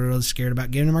 and we were really scared about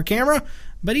giving him our camera,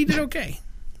 but he did okay.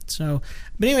 So,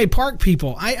 but anyway, park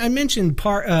people. I mentioned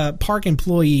park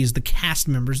employees, the cast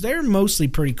members. They're mostly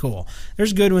pretty cool.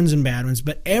 There's good ones and bad ones,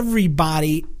 but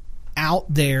everybody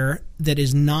out there that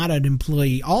is not an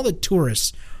employee, all the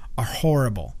tourists are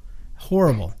horrible.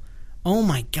 Oh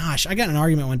my gosh! I got in an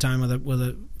argument one time with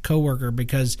a coworker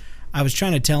because I was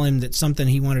trying to tell him that something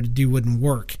he wanted to do wouldn't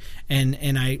work, and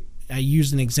I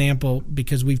used an example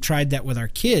because we've tried that with our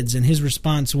kids, and his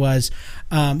response was,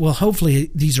 well, hopefully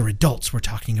these are adults we're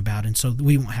talking about, and so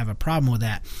we won't have a problem with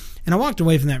that. And I walked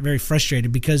away from that very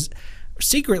frustrated because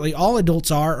secretly all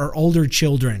adults are older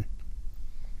children.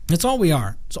 That's all we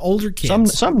are. It's older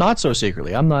kids. Some not so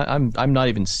secretly. I'm not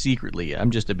even secretly. I'm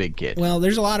just a big kid. Well,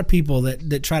 there's a lot of people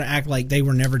that try to act like they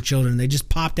were never children. They just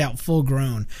popped out full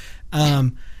grown.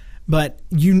 But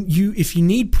you if you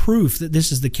need proof that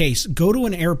this is the case, go to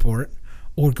an airport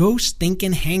or go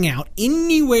stinking hang out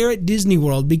anywhere at Disney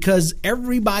World because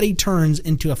everybody turns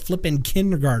into a flippin'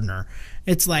 kindergartner.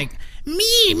 It's like,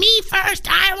 me first.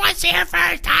 I was here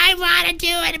first. I want to do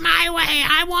it my way.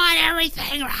 I want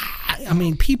everything right. I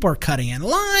mean, people are cutting in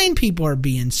line. People are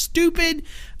being stupid.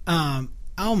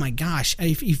 Oh my gosh.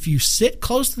 If you sit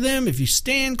close to them, if you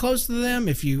stand close to them,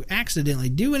 if you accidentally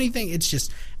do anything, it's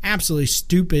just absolutely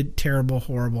stupid, terrible,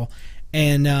 horrible.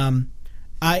 And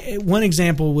one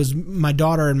example was my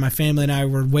daughter and my family and I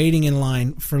were waiting in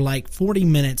line for like 40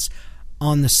 minutes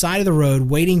on the side of the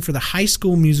road waiting for the High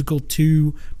School Musical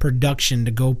 2 production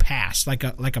to go past, like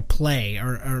a play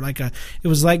or like it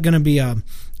was like going to be a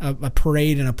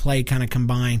parade and a play kind of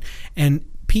combined. And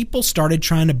people started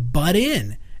trying to butt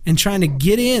in and trying to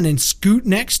get in and scoot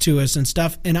next to us and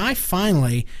stuff. And I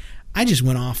just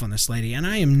went off on this lady, and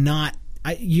I am not.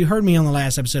 You heard me on the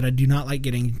last episode. I do not like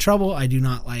getting in trouble. I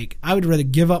would rather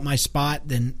give up my spot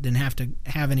than have to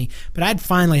have any. But I'd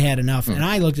finally had enough. And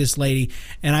I looked at this lady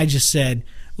and I just said,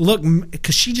 look,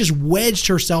 because she just wedged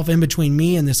herself in between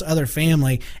me and this other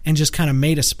family and just kind of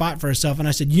made a spot for herself. And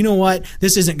I said, you know what?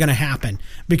 This isn't going to happen,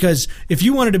 because if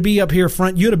you wanted to be up here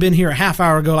front, you'd have been here a half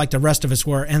hour ago like the rest of us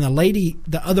were. And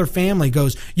the other family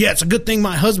goes, yeah, it's a good thing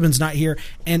my husband's not here.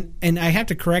 And I have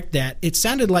to correct that. It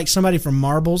sounded like somebody from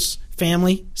Marbles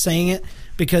family saying it,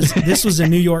 because this was a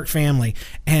New York family,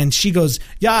 and she goes,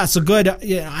 yeah, it's a good,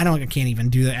 I can't even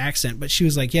do the accent, but she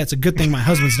was like, yeah, it's a good thing my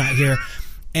husband's not here.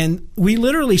 And we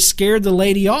literally scared the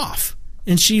lady off,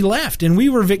 and she left, and we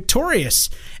were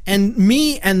victorious. And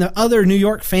me and the other New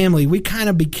York family, we kind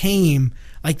of became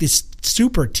like this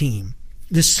super team,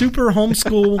 this super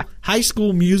homeschool high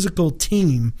school musical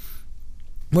team,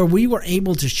 where we were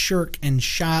able to shirk and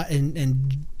shot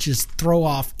and just throw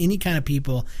off any kind of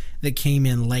people that came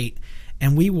in late.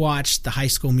 And we watched the High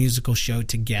School Musical show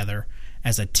together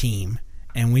as a team,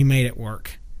 and we made it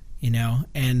work,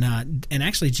 And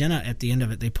actually, Jenna, at the end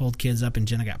of it, they pulled kids up, and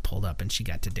Jenna got pulled up, and she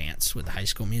got to dance with the High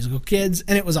School Musical kids,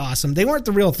 and it was awesome. They weren't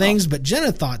the real things, but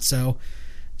Jenna thought so.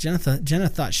 Jenna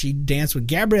thought she'd dance with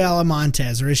Gabriela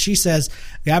Montez, or as she says,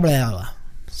 Gabriela.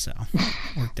 So,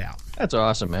 worked out. That's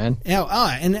awesome, man. Yeah,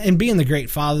 and being the great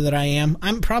father that I am,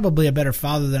 I'm probably a better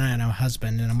father than I am a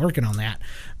husband, and I'm working on that.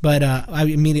 But I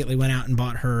immediately went out and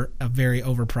bought her a very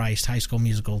overpriced High School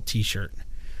Musical T-shirt,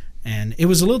 and it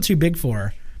was a little too big for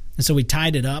her. And so we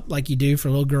tied it up like you do for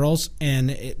little girls,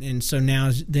 and so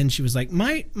then she was like,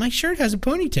 my shirt has a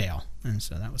ponytail, and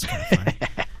so that was kind of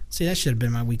funny. See, that should have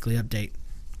been my weekly update.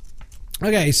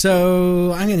 Okay,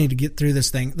 so I'm going to need to get through this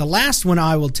thing. The last one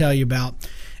I will tell you about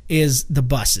is the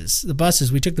buses. The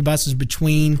buses, we took the buses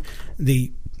between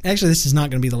actually, this is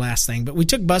not going to be the last thing, but we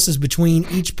took buses between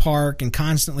each park and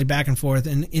constantly back and forth,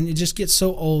 and it just gets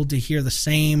so old to hear the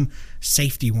same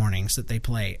safety warnings that they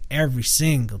play every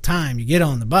single time you get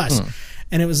on the bus.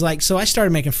 And it was like, so I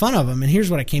started making fun of them, and here's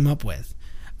what I came up with.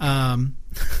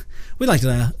 We'd like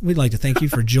to thank you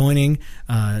for joining,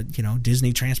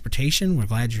 Disney Transportation. We're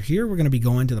glad you're here. We're going to be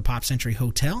going to the Pop Century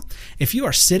Hotel. If you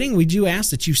are sitting, we do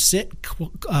ask that you sit,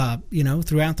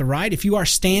 throughout the ride. If you are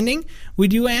standing, we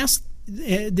do ask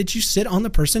that you sit on the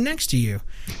person next to you,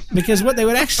 because what they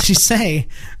would actually say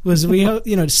was,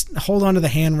 just hold on to the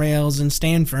handrails and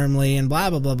stand firmly and blah,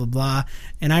 blah, blah, blah, blah.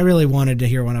 And I really wanted to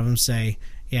hear one of them say,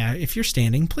 yeah, if you're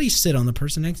standing, please sit on the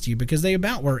person next to you, because they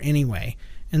about were anyway.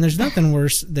 And there's nothing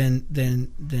worse than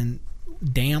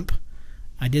damp.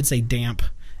 I did say damp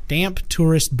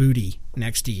tourist booty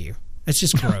next to you. That's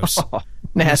just gross.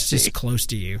 Nasty. That's just close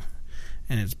to you.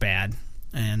 and it's bad.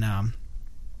 And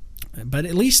but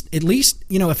at least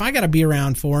if I got to be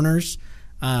around foreigners,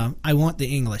 I want the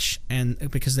English,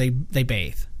 and because they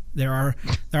bathe. There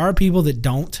are people that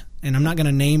don't, and I'm not going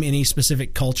to name any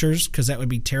specific cultures because that would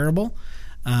be terrible.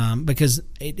 Because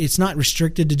it's not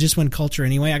restricted to just one culture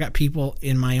anyway. I got people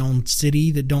in my own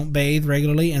city that don't bathe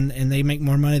regularly, and they make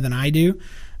more money than I do.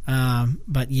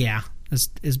 But yeah,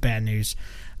 it's bad news.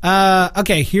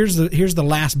 Okay, here's the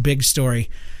last big story.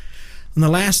 On the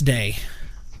last day,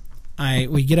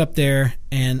 we get up there,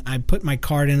 and I put my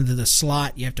card into the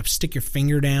slot. You have to stick your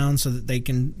finger down so that they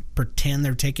can pretend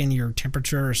they're taking your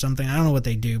temperature or something. I don't know what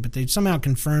they do, but they somehow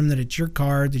confirm that it's your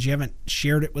card, that you haven't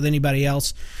shared it with anybody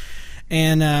else.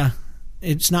 And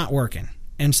it's not working.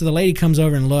 And so the lady comes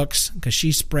over and looks, because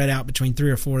she's spread out between 3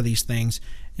 or 4 of these things.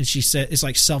 And she said, it's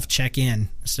like self-check-in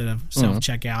instead of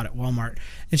self-check-out at Walmart.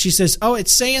 And she says, oh,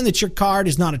 it's saying that your card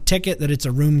is not a ticket, that it's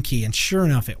a room key. And sure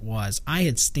enough, it was. I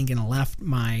had stinking left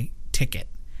my ticket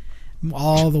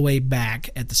all the way back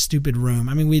at the stupid room.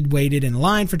 I mean, we'd waited in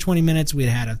line for 20 minutes. We'd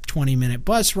had a 20-minute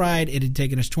bus ride. It had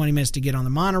taken us 20 minutes to get on the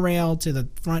monorail to the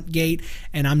front gate,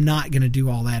 and I'm not going to do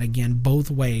all that again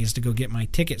both ways to go get my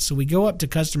ticket. So we go up to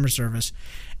customer service,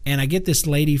 and I get this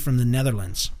lady from the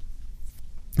Netherlands.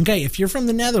 Okay, if you're from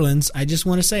the Netherlands, I just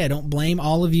want to say I don't blame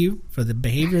all of you for the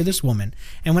behavior of this woman.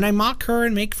 And when I mock her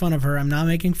and make fun of her, I'm not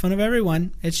making fun of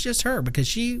everyone. It's just her, because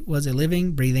she was a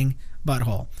living, breathing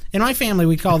butthole. In my family,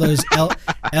 we call those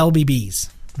LBBs.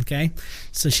 Okay,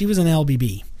 so she was an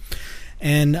LBB,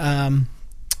 and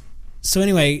so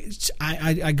anyway,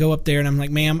 I go up there and I'm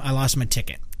like, "Ma'am, I lost my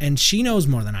ticket," and she knows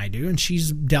more than I do, and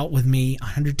she's dealt with me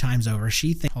 100 times over.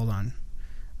 She thinks, "Hold on,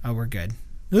 oh, we're good."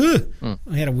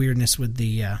 I had a weirdness with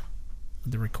the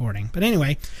recording, but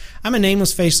anyway, I'm a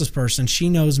nameless, faceless person. She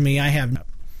knows me. I have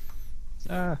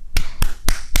no.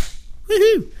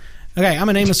 Woohoo! Okay, I'm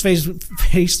a nameless,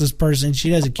 faceless person. She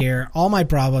doesn't care. All my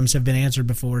problems have been answered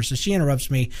before, so she interrupts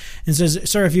me and says,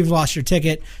 "Sir, if you've lost your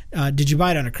ticket, did you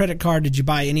buy it on a credit card? Did you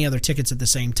buy any other tickets at the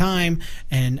same time?"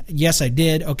 And yes, I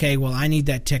did. Okay, well, I need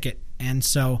that ticket. And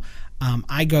so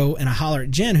I go and I holler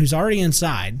at Jen, who's already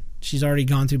inside. She's already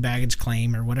gone through baggage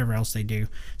claim or whatever else they do,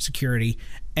 security.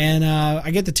 And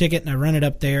I get the ticket and I run it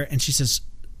up there, and she says,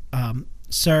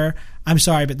 "Sir, I'm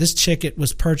sorry, but this ticket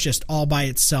was purchased all by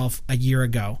itself a year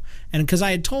ago." And because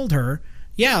I had told her,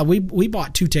 yeah, we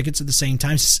bought 2 tickets at the same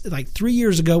time. Like 3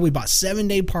 years ago, we bought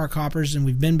 7-day park hoppers, and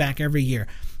we've been back every year.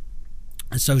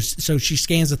 And so she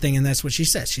scans the thing, and that's what she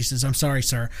says. She says, "I'm sorry,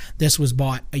 sir. This was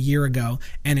bought a year ago,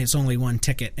 and it's only 1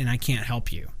 ticket, and I can't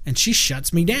help you." And she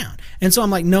shuts me down. And so I'm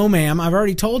like, "No, ma'am, I've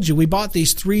already told you we bought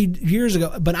these 3 years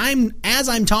ago." But as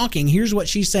I'm talking, here's what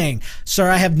she's saying. "Sir,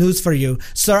 I have news for you.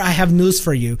 Sir, I have news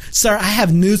for you. Sir, I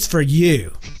have news for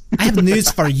you. I have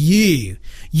news for you.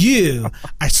 You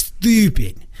are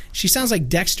stupid." She sounds like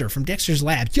Dexter from Dexter's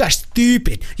Lab. "You are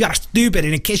stupid. You are stupid.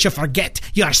 And in case you forget,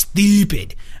 you are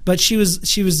stupid." But she was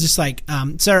just like,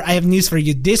 "Sir, I have news for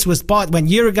you. This was bought 1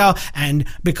 year ago, and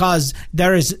because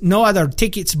there is no other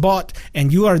tickets bought,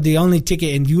 and you are the only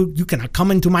ticket, and you cannot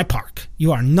come into my park.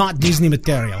 You are not Disney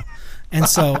material." And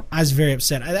so I was very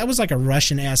upset. That was like a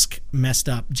Russian-esque, messed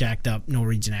up, jacked up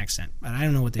Norwegian accent. But I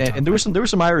don't know what they talk and there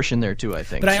was some Irish in there too, I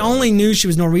think. But I only knew she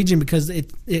was Norwegian because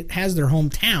it has their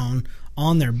hometown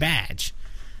on their badge.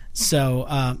 So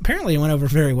apparently it went over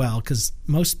very well, because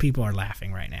most people are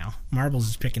laughing right now. Marbles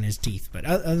is picking his teeth, but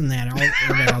other than that,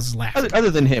 everybody else is laughing. Other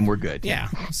than him, we're good. Yeah.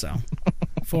 So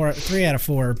 3 out of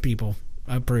 4 people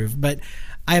approve. But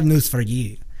I have news for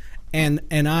you. And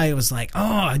I was like, oh,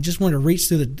 I just wanted to reach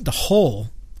through the hole,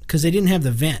 because they didn't have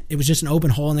the vent. It was just an open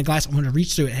hole in the glass. I wanted to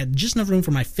reach through it. It had just enough room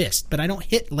for my fist. But I don't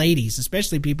hit ladies,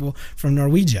 especially people from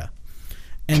Norwegia.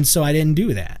 And so I didn't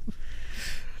do that.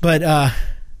 But,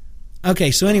 okay,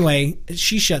 so anyway,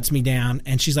 she shuts me down,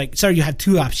 and she's like, "Sir, you have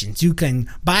 2 options. You can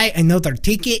buy another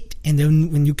ticket, and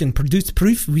then when you can produce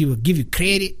proof, we will give you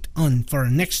credit for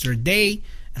an extra day."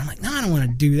 And I'm like, "No, I don't want to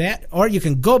do that." "Or you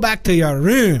can go back to your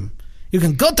room. You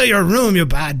can go to your room, you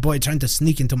bad boy, trying to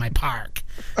sneak into my park."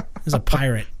 There's a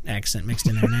pirate accent mixed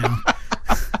in there now.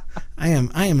 I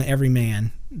am every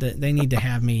man. They need to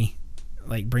have me,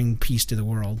 like, bring peace to the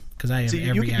world, because I have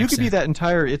every accent. You could be that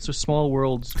entire It's a Small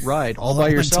World ride all by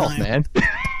yourself, man.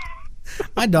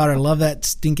 My daughter loved that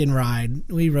stinking ride.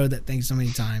 We rode that thing so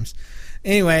many times.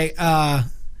 Anyway,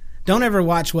 don't ever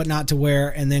watch What Not to Wear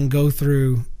and then go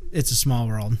through It's a Small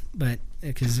World, but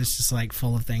because it's just like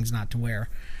full of things not to wear.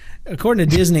 According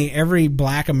to Disney, every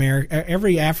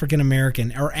African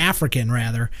American, or African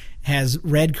rather, has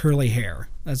red curly hair.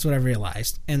 That's what I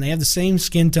realized. And they have the same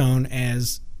skin tone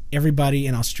as everybody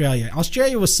in Australia.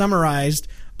 Australia was summarized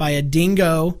by a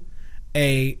dingo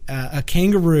a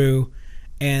kangaroo,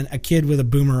 and a kid with a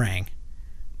boomerang.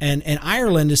 And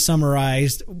Ireland is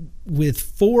summarized with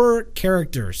 4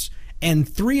 characters, and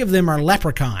 3 of them are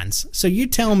leprechauns. So you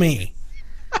tell me,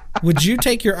 would you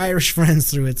take your Irish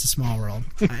friends through It's a Small World?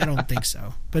 I don't think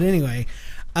so. But anyway.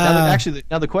 Now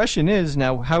the question is,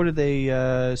 how do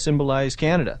they symbolize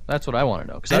Canada? That's what I want to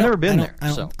know, because I've never been there.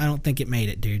 I don't think it made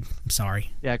it, dude. I'm sorry.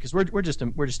 Yeah, because we're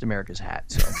just America's hat.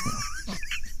 So.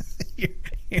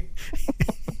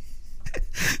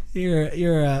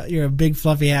 You're a big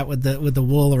fluffy hat with the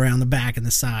wool around the back and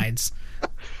the sides.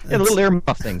 Yeah, the little air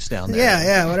muff things down there.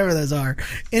 Yeah, whatever those are.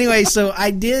 Anyway, so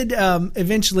I did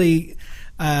eventually.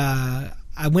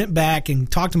 I went back and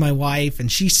talked to my wife,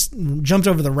 and she jumped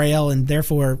over the rail and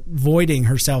therefore voiding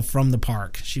herself from the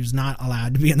park. She was not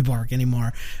allowed to be in the park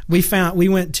anymore. We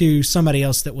went to somebody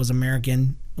else that was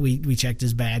American. We checked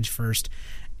his badge first,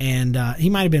 and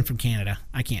he might have been from Canada.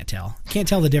 I can't tell. Can't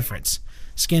tell the difference.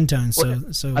 Skin tone.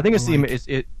 So I think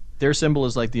their symbol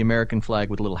is like the American flag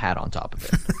with a little hat on top of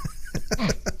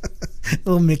it.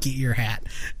 Little Mickey ear hat.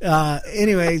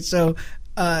 Anyway, so.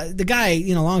 The guy,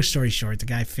 long story short, the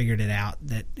guy figured it out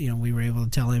that, we were able to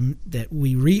tell him that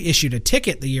we reissued a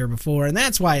ticket the year before, and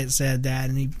that's why it said that.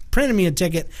 And he printed me a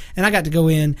ticket, and I got to go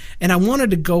in, and I wanted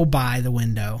to go by the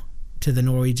window to the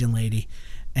Norwegian lady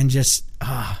and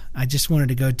I just wanted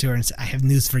to go to her and say, I have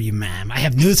news for you, ma'am. I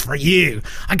have news for you.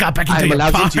 I got back into your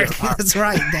park. That's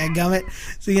right,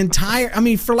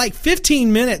 dadgummit. For like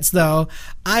 15 minutes, though,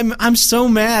 I'm so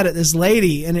mad at this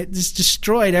lady, and it just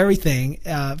destroyed everything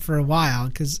for a while,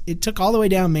 because it took all the way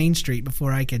down Main Street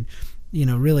before I could,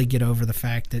 really get over the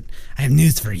fact that I have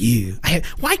news for you.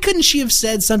 Why couldn't she have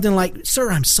said something like, sir,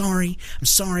 I'm sorry,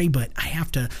 but I have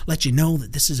to let you know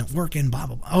that this isn't working, blah,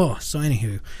 blah, blah. Oh, so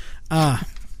anywho.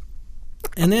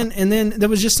 And then there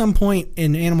was just some point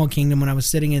in Animal Kingdom when I was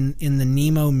sitting in the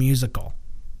Nemo musical.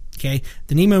 Okay,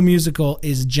 the Nemo musical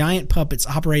is giant puppets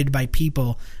operated by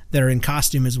people that are in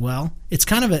costume as well. It's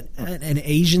kind of an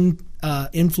Asian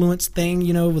influence thing,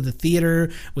 with the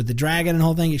theater, with the dragon and the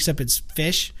whole thing, except it's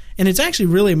fish. And it's actually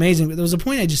really amazing. But there was a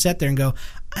point I just sat there and go,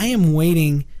 I am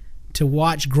waiting to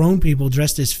watch grown people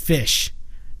dressed as fish.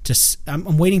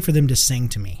 I'm waiting for them to sing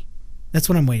to me. That's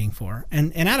what I'm waiting for.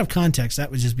 And out of context,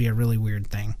 that would just be a really weird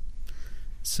thing.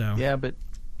 So yeah, but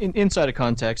inside of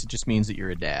context, it just means that you're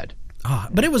a dad.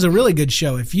 But it was a really good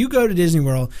show. If you go to Disney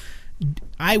World,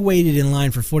 I waited in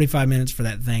line for 45 minutes for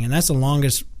that thing, and that's the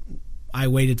longest I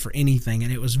waited for anything,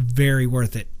 and it was very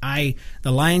worth it.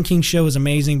 The Lion King show was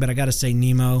amazing, but I got to say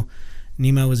Nemo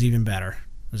was even better.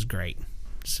 It was great.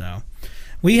 So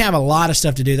we have a lot of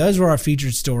stuff to do. Those were our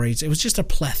featured stories. It was just a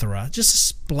plethora, just a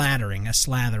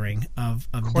slathering of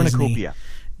cornucopia.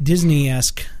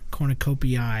 Disney-esque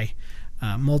cornucopia,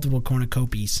 multiple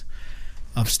cornucopies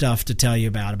of stuff to tell you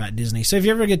about Disney. So if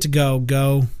you ever get to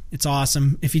go. It's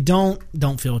awesome. If you don't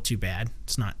feel too bad.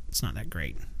 It's not that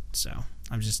great. So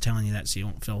I'm just telling you that so you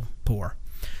don't feel poor.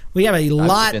 We have a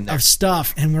lot of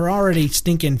stuff, and we're already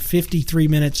stinking 53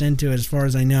 minutes into it as far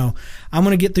as I know. I'm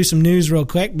going to get through some news real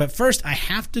quick, but first I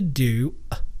have to do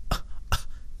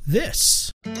this.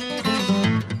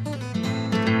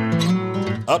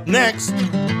 Up next,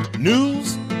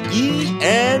 News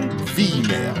E&V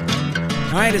Mail.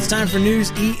 All right, it's time for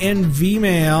News E&V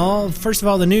Mail. First of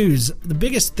all, the news. The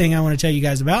biggest thing I want to tell you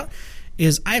guys about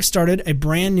is I've started a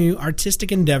brand new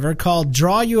artistic endeavor called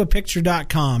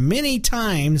DrawYouAPicture.com. Many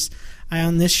times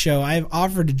on this show, I've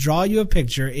offered to draw you a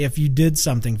picture if you did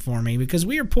something for me, because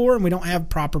we are poor and we don't have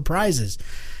proper prizes.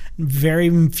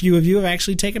 Very few of you have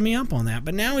actually taken me up on that,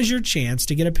 but now is your chance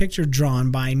to get a picture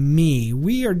drawn by me.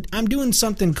 I'm doing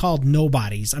something called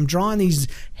Nobodies. I'm drawing these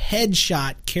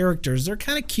headshot characters. They're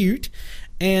kind of cute.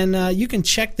 And you can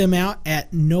check them out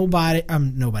at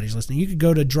Nobody's Listening. You could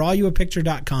go to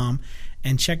DrawYouAPicture.com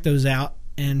and check those out.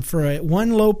 And for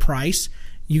one low price,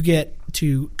 you get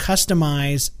to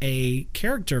customize a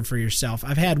character for yourself.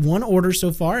 I've had one order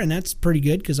so far, and that's pretty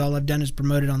good because all I've done is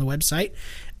promote it on the website.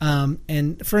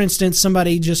 And for instance,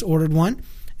 somebody just ordered one,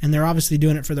 and they're obviously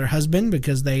doing it for their husband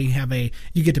because they have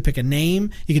you get to pick a name,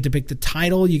 you get to pick the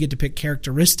title, you get to pick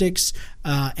characteristics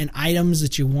and items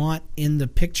that you want in the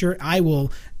picture. I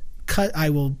will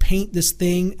paint this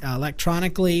thing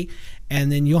electronically, and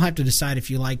then you'll have to decide if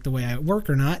you like the way I work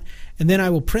or not. And then I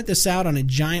will print this out on a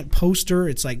giant poster.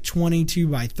 It's like 22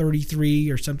 by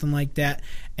 33 or something like that.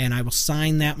 And I will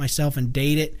sign that myself and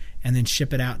date it and then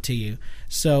ship it out to you.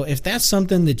 So if that's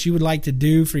something that you would like to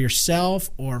do for yourself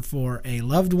or for a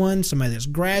loved one, somebody that's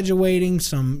graduating,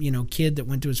 some kid that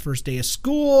went to his first day of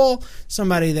school,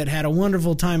 somebody that had a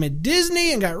wonderful time at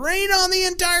Disney and got rained on the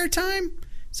entire time,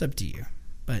 it's up to you.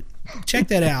 But check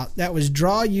that out. That was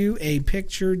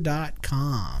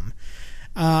drawyouapicture.com.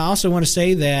 I also want to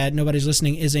say that Nobody's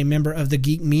Listening is a member of the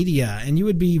Geek Media, and you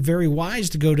would be very wise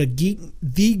to go to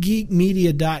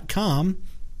thegeekmedia.com.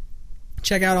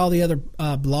 Check out all the other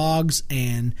blogs.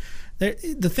 And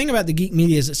the thing about the Geek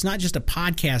Media is it's not just a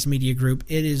podcast media group.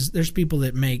 There's people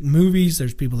that make movies,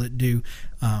 there's people that do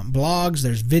blogs,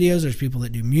 there's videos, there's people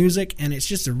that do music, and it's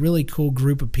just a really cool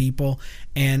group of people.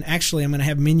 And actually, I'm going to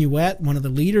have Minuet, one of the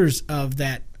leaders of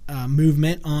that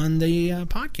movement, on the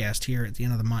podcast here at the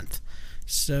end of the month.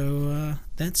 So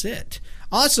that's it.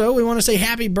 Also, we want to say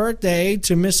happy birthday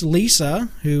to Miss Lisa,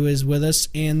 who is with us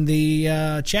in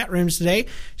the chat rooms today.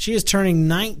 She is turning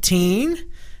 19,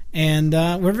 and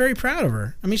we're very proud of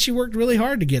her. I mean, she worked really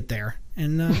hard to get there.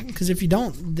 And because if you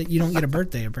don't get a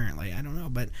birthday, apparently. I don't know.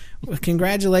 But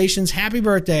congratulations. Happy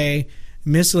birthday,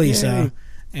 Miss Lisa. Yay.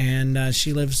 And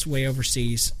she lives way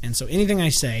overseas. And so anything I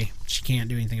say, she can't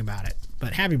do anything about it.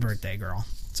 But happy birthday, girl.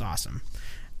 It's awesome.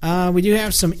 We do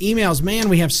have some emails. Man,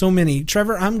 we have so many.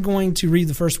 Trevor, I'm going to read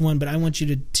the first one, but I want you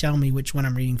to tell me which one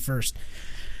I'm reading first,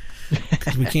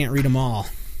 because we can't read them all.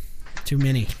 Too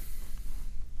many.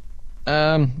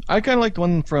 I kind of like the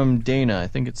one from Dana. I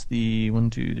think it's the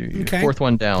fourth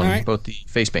one down, right. Both the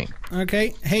face paint.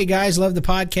 Okay. Hey, guys, love the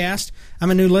podcast. I'm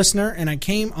a new listener, and I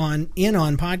came in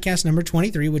on podcast number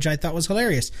 23, which I thought was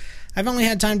hilarious. I've only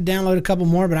had time to download a couple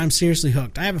more, but I'm seriously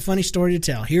hooked. I have a funny story to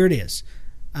tell. Here it is.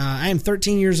 I am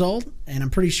 13 years old, and I'm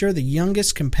pretty sure the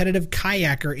youngest competitive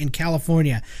kayaker in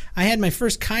California. I had my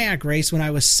first kayak race when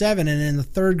I was 7 and in the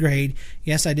 3rd grade.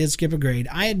 Yes, I did skip a grade.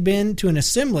 I had been to an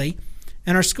assembly,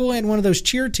 and our school had one of those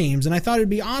cheer teams, and I thought it would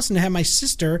be awesome to have my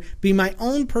sister be my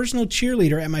own personal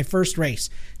cheerleader at my first race.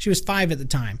 She was 5 at the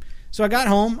time. So I got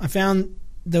home. I found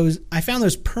those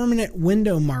permanent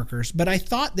window markers, but I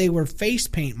thought they were face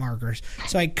paint markers.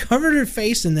 So I covered her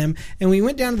face in them, and we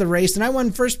went down to the race, and I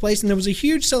won first place, and there was a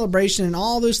huge celebration and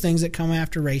all those things that come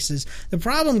after races. The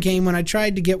problem came when I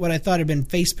tried to get what I thought had been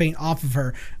face paint off of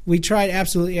her. We tried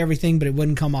absolutely everything, but it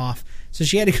wouldn't come off. So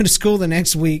she had to go to school the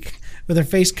next week with her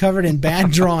face covered in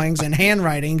bad drawings and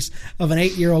handwritings of an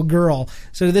 8-year-old girl.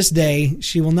 So to this day,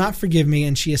 she will not forgive me,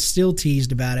 and she is still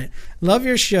teased about it. Love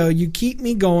your show. You keep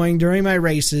me going during my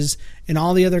races, and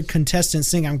all the other contestants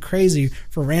think I'm crazy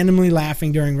for randomly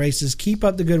laughing during races. Keep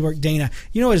up the good work, Dana.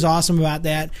 You know what is awesome about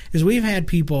that is we've had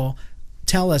people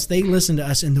tell us they listen to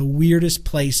us in the weirdest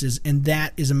places, and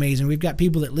that is amazing. We've got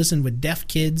people that listen with deaf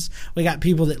kids. We got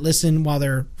people that listen while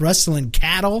they're rustling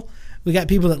cattle. We got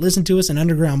people that listen to us in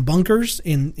underground bunkers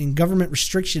in government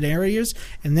restriction areas.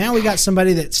 And now we got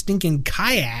somebody that stinking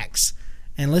kayaks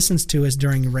and listens to us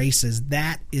during races.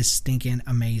 That is stinking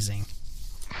amazing.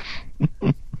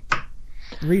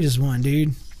 Read us one,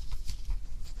 dude.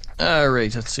 All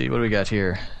right, let's see. What do we got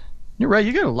here? You're right.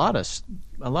 You got a lot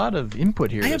of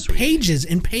input here. I have pages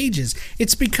and pages.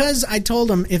 It's because I told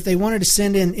them if they wanted to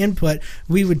send in input,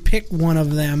 we would pick one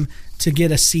of them to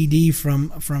get a CD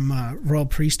from Royal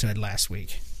Priesthood last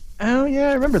week. Oh,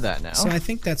 yeah, I remember that now. So I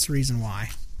think that's the reason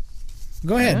why.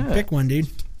 Go ahead, pick one, dude.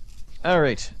 All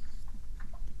right.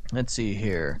 Let's see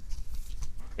here.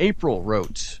 April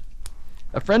wrote,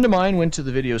 a friend of mine went to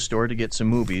the video store to get some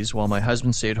movies while my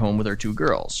husband stayed home with our 2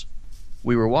 girls.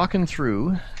 We were walking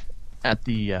through at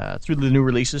the new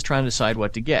releases trying to decide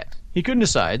what to get. He couldn't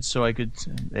decide, so I could...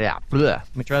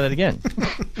 let me try that again.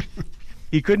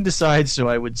 He couldn't decide, so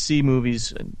I would see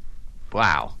movies. And,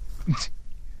 wow.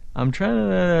 I'm trying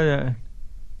to...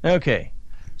 okay.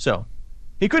 So,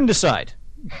 he couldn't decide.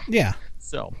 Yeah.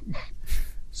 So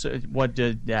what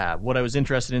I was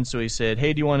interested in, so he said,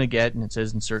 hey, do you want to get... And it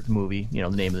says insert the movie, the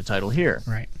name of the title here.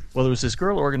 Right. Well, there was this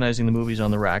girl organizing the movies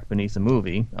on the rack beneath the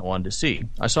movie I wanted to see.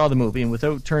 I saw the movie, and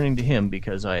without turning to him,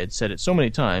 because I had said it so many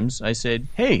times, I said,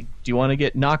 hey, do you want to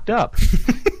get knocked up?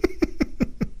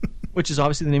 Which is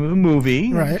obviously the name of a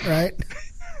movie. Right.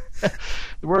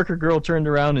 The worker girl turned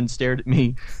around and stared at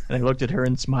me, and I looked at her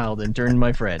and smiled and turned to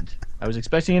my friend. I was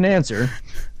expecting an answer,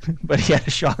 but he had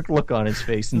a shocked look on his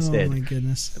face instead. Oh, my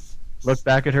goodness. Looked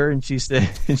back at her, and she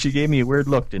gave me a weird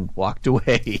look and walked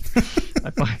away.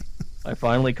 I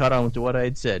finally caught on to what I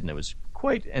had said, and it was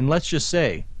and let's just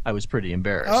say, I was pretty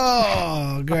embarrassed.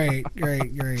 Oh, great.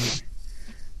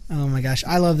 Oh, my gosh.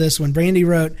 I love this one. Brandy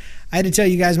wrote, I had to tell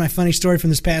you guys my funny story from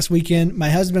this past weekend. My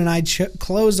husband and I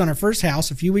closed on our first house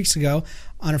a few weeks ago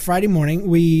on a Friday morning.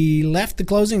 We left the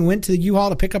closing and went to the U-Haul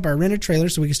to pick up our rented trailer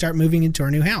so we could start moving into our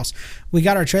new house. We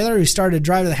got our trailer. We started to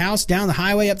drive to the house, down the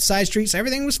highway, up the side streets.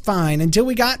 Everything was fine until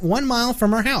we got 1 mile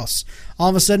from our house. All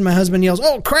of a sudden, my husband yells,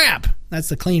 oh, crap! That's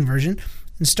the clean version.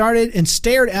 and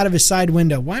stared out of his side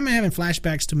window. Why am I having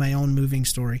flashbacks to my own moving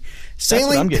story? That's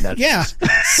what I'm getting at. Yeah.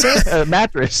 A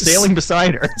mattress sailing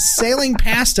beside her. Sailing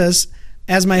past us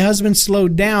as my husband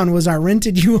slowed down was our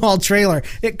rented U-Haul trailer.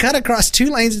 It cut across 2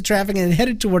 lanes of traffic and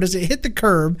headed toward us. It hit the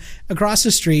curb across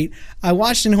the street. I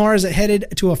watched in horror as it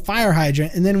headed to a fire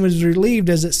hydrant and then was relieved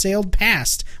as it sailed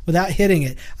past without hitting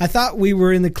it. I thought we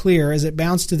were in the clear as it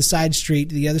bounced to the side street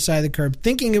to the other side of the curb,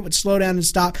 thinking it would slow down and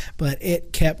stop, but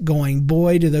it kept going.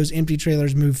 Boy, do those empty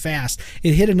trailers move fast.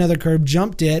 It hit another curb,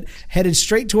 jumped it, headed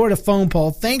straight toward a phone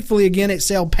pole. Thankfully, again, it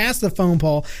sailed past the phone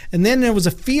pole, and then there was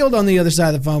a field on the other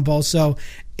side of the phone pole, so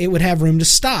it would have room to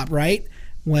stop, right?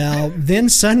 Well, then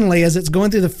suddenly, as it's going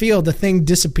through the field, the thing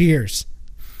disappears.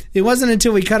 It wasn't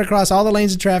until we cut across all the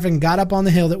lanes of traffic and got up on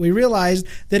the hill that we realized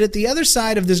that at the other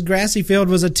side of this grassy field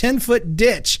was a 10-foot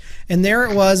ditch, and there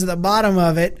it was at the bottom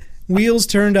of it, wheels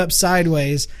turned up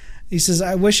sideways. He says,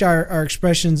 I wish our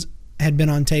expressions had been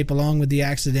on tape along with the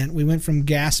accident. We went from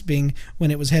gasping when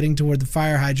it was heading toward the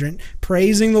fire hydrant,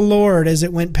 praising the Lord as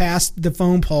it went past the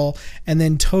phone pole, and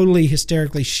then totally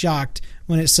hysterically shocked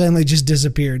when it suddenly just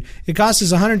disappeared. It cost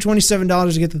us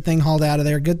 $127 to get the thing hauled out of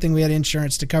there. Good thing we had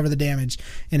insurance to cover the damage,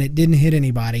 and it didn't hit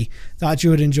anybody. Thought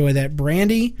you would enjoy that.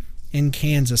 Brandy in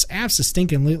Kansas.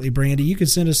 Abso-stinking-lutely, Brandy. You can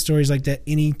send us stories like that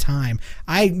anytime.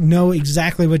 I know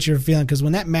exactly what you're feeling, because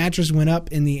when that mattress went up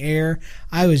in the air,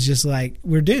 I was just like,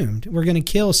 we're doomed. We're going to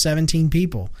kill 17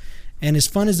 people. And as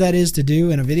fun as that is to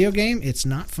do in a video game, it's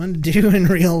not fun to do in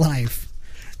real life.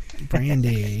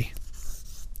 Brandy.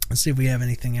 Let's see if we have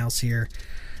anything else here.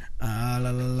 A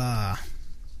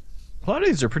lot of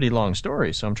these are pretty long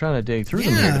stories, so I'm trying to dig through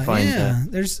them here to find.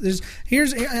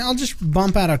 Here's I'll just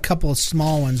bump out a couple of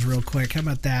small ones real quick. How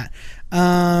about that?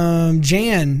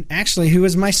 Jan, actually, who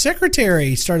was my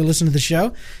secretary, started listening to the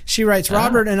show. She writes,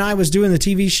 Robert and I was doing the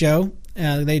TV show.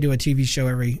 They do a TV show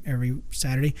every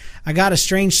Saturday. I got a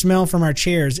strange smell from our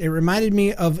chairs. It reminded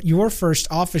me of your first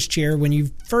office chair when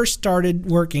you first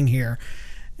started working here.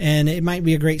 And it might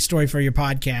be a great story for your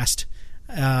podcast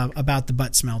about the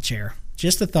butt smell chair.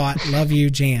 Just a thought. Love you,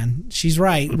 Jan. She's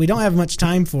right. We don't have much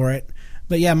time for it.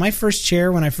 But yeah, my first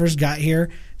chair when I first got here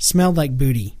smelled like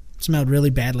booty. It smelled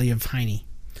really badly of hiney.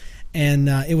 And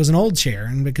it was an old chair.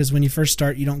 And because when you first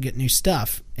start, you don't get new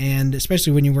stuff. And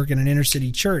especially when you work in an inner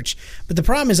city church. But the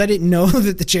problem is I didn't know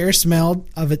that the chair smelled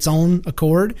of its own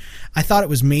accord. I thought it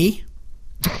was me.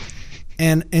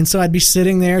 And so I'd be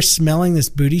sitting there smelling this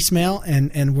booty smell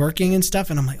and working and stuff.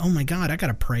 And I'm like, oh, my God, I got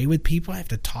to pray with people. I have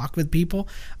to talk with people.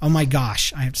 Oh, my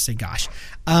gosh. I have to say gosh.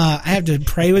 I have to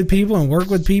pray with people and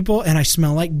work with people. And I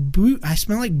smell like I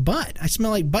smell like butt. I smell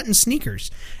like butt and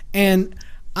sneakers. And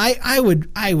I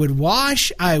would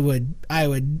wash. I would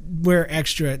wear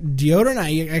extra deodorant.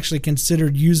 I actually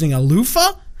considered using a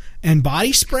loofah and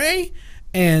body spray.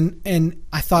 And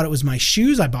I thought it was my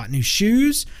shoes. I bought new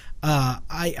shoes.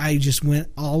 I just went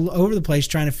all over the place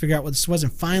trying to figure out what this was,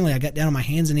 and finally I got down on my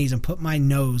hands and knees and put my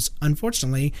nose,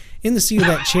 unfortunately, in the seat of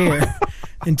that chair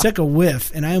and took a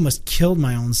whiff, and I almost killed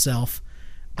my own self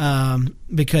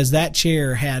because that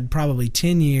chair had probably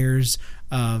 10 years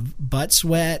of butt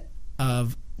sweat,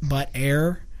 of butt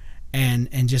air,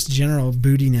 and just general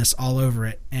bootiness all over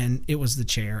it, and it was the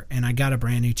chair, and I got a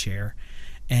brand new chair.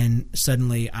 And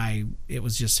suddenly, it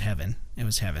was just heaven. It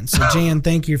was heaven. So, Jan,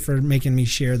 thank you for making me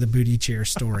share the booty chair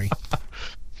story.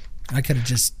 I could have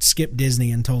just skipped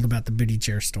Disney and told about the booty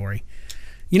chair story.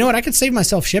 You know what? I could save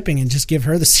myself shipping and just give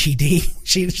her the CD.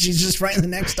 She's just right in the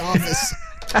next office.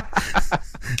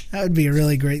 That would be a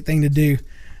really great thing to do.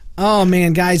 Oh,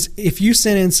 man, guys, if you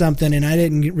sent in something and I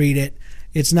didn't read it,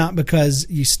 it's not because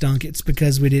you stunk. It's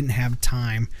because we didn't have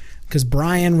time. Because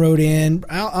Brian wrote in,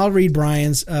 I'll read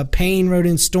Brian's. Payne wrote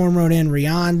in, Storm wrote in,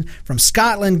 Rian from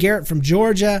Scotland, Garrett from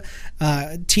Georgia,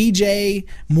 TJ,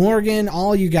 Morgan,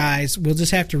 all you guys. We'll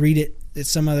just have to read it at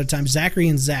some other time. Zachary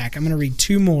and Zach. I'm going to read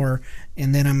 2 more,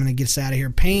 and then I'm going to get us out of here.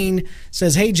 Payne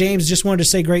says, hey, James, just wanted to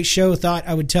say great show. Thought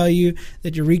I would tell you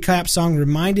that your recap song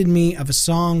reminded me of a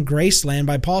song, Graceland,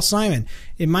 by Paul Simon.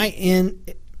 I might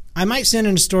send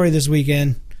in a story this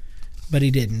weekend, but he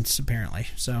didn't, apparently.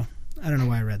 So I don't know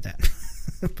why I read that.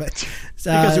 But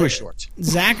because it was short.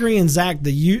 Zachary and Zach,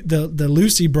 the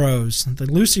Lucy Bros, the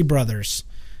Lucy Brothers.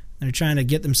 They're trying to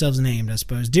get themselves named, I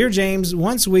suppose. Dear James,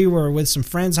 once we were with some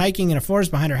friends hiking in a forest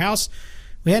behind our house.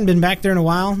 We hadn't been back there in a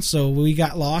while, so we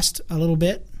got lost a little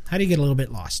bit. How do you get a little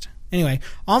bit lost? Anyway,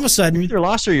 all of a sudden... You're either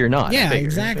lost or you're not. Yeah,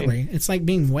 exactly. It's like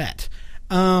being wet.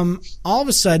 All of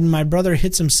a sudden, my brother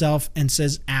hits himself and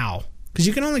says, ow. Because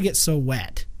you can only get so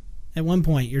wet. At one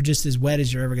point, you're just as wet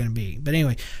as you're ever going to be. But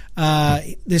anyway,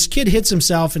 this kid hits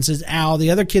himself and says, ow.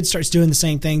 The other kid starts doing the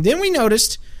same thing. Then we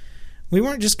noticed we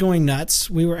weren't just going nuts.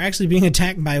 We were actually being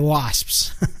attacked by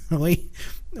wasps. we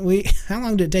how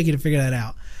long did it take you to figure that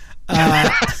out?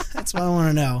 That's what I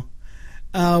want to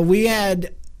know. We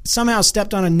had somehow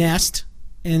stepped on a nest,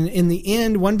 and in the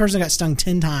end, one person got stung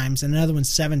 10 times and another one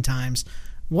 7 times.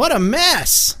 What a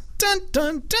mess! Dun,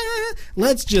 dun, dun.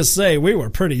 Let's just say we were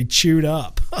pretty chewed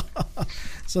up.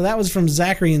 So that was from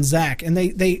Zachary and Zach. And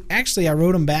they actually, I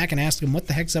wrote them back and asked them what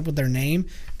the heck's up with their name,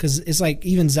 because it's like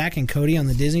even Zach and Cody on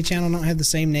the Disney Channel don't have the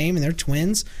same name, and they're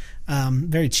twins.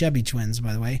 Very chubby twins,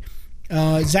 by the way.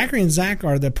 Zachary and Zach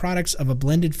are the products of a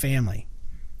blended family.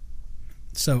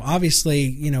 So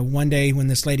obviously, one day when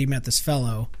this lady met this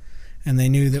fellow, and they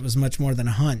knew that was much more than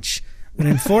a hunch. But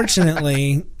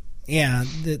unfortunately, yeah,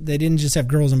 they didn't just have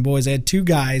girls and boys. They had 2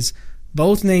 guys,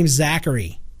 both named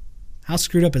Zachary. How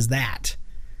screwed up is that?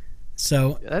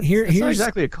 So that's here's not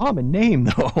exactly a common name,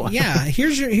 though. Yeah,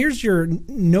 here's your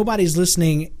nobody's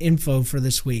listening info for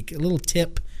this week. A little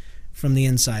tip from the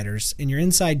insiders. And your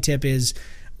inside tip is,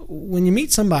 when you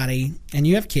meet somebody and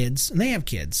you have kids and they have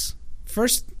kids,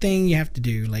 first thing you have to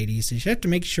do, ladies, is you have to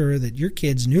make sure that your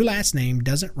kid's new last name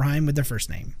doesn't rhyme with their first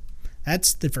name.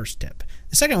 That's the first tip.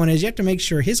 The second one is you have to make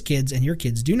sure his kids and your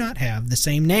kids do not have the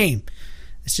same name.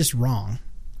 It's just wrong.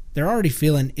 They're already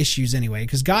feeling issues anyway,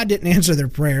 because God didn't answer their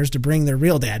prayers to bring their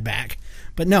real dad back.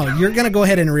 But no, you're going to go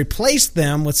ahead and replace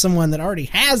them with someone that already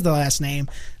has the last name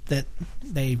that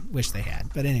they wish they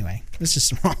had. But anyway, it's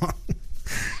just wrong.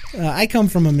 I come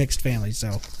from a mixed family,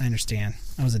 so I understand.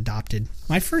 I was adopted.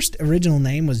 My first original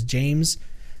name was James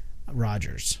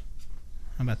Rogers.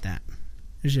 How about that?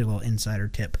 Here's your little insider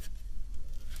tip.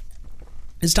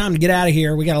 It's time to get out of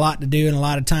here. We got a lot to do and not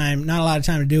a lot of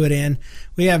time to do it in.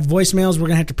 We have voicemails. We're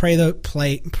going to have to pray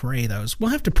those. We'll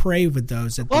have to pray with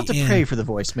those at the end. We'll have to pray for the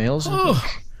voicemails. Oh.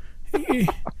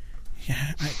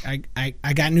 Yeah,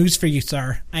 I got news for you,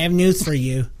 sir. I have news for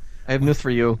you. I have news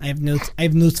for you. I have news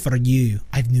for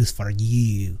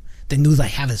you. The news I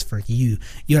have is for you.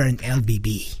 You're an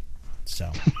LBB.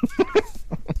 So. All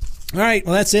right.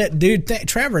 Well, that's it, dude.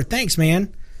 Trevor, thanks,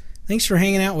 man. Thanks for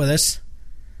hanging out with us.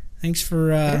 Thanks for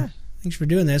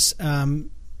doing this.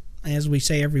 As we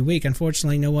say every week,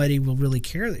 unfortunately, nobody will really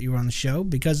care that you were on the show,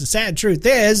 because the sad truth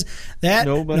is that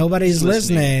nobody's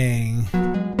listening.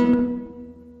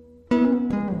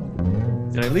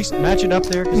 Did I at least match it up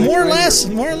there? More or less,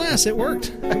 it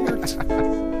worked.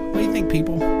 What do you think,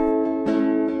 people?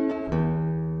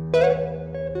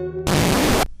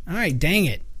 All right, dang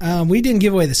it. We didn't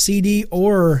give away the CD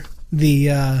or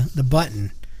the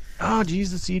button. Oh,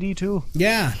 geez, the CD too.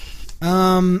 Yeah.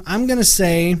 I'm going to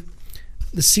say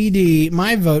the CD,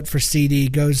 my vote for CD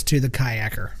goes to the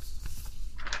Kayaker.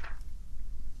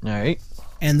 All right.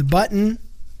 And the button,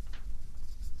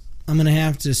 I'm going to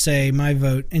have to say my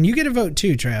vote. And you get a vote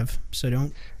too, Trev, so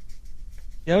don't.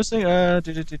 Yeah, I was thinking, I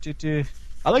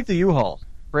like the U-Haul.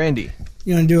 Brandy.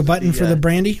 You want to do a button for the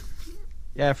Brandy?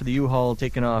 Yeah, for the U-Haul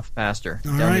taking off faster.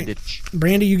 All down right. the ditch.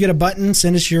 Brandy, you get a button.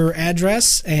 Send us your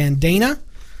address. And Dana,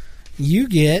 you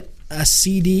get a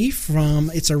CD it's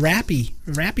a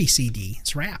rappy CD.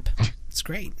 It's rap. It's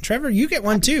great. Trevor, you get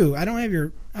one too. I don't have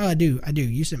your. Oh, I do.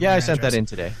 You sent me. Yeah, I your sent address. that in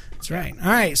today. That's right. All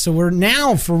right, so we're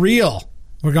now for real.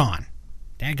 We're gone.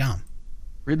 Daggum.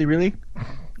 Really?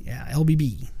 Yeah,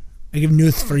 LBB. I have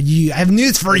news for you.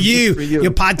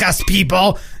 You podcast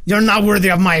people. You're not worthy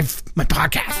of my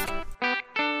podcast.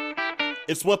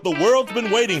 It's what the world's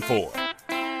been waiting for.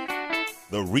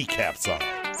 The recap song.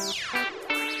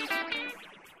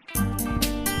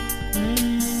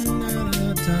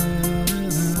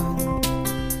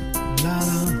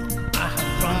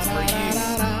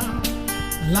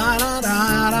 La da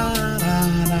da da da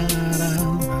da da.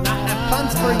 I have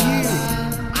puns for you.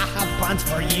 I have puns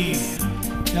for you.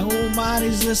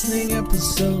 Nobody's listening.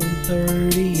 Episode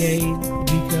 38,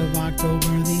 week of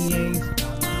October the 8th.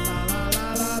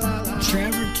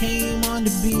 Trevor came on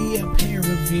to be a pair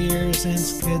of ears, and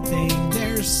it's a good thing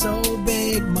they're so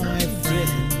big, my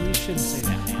friend. We shouldn't say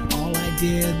that, man. All I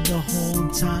did the whole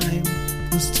time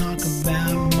was talk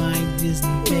about my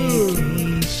Disney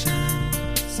vacation.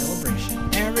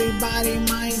 Everybody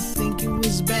might think it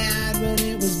was bad, but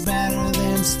it was better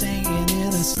than staying in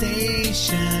a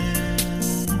station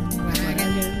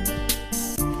wagon.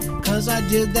 'Cause I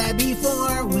did that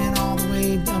before, went all the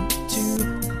way up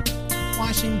to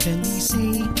Washington,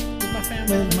 D.C.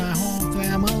 with my whole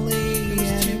family,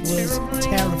 and it was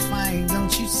terrifying,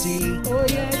 don't you see? Oh,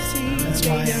 yeah, I see. That's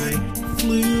why I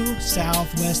flew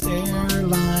Southwest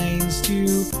Airlines to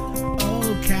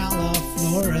Ocala,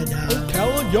 Florida.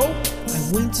 Ocala, yo!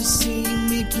 I went to see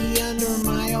Mickey under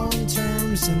my own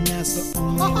terms, and that's the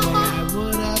only way I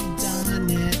would have done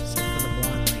it. Except for the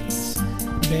blonde ladies.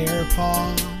 Bear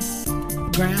Paw,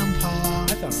 Grandpa. I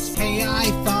thought it was Hey, I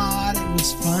thought it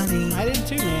was funny. I did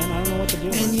too, man. I don't know what to do.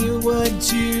 And you would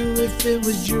too if it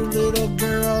was your little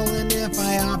girl, and if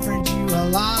I offered you a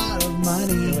lot of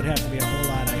money. It would have to be a whole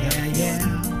lot. Yeah.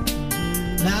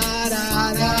 La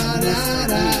da da da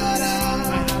da da.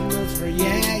 I have notes for you.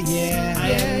 Yeah. I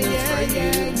have notes for you.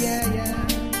 Yeah.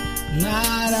 La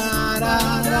da da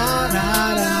da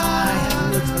da da. I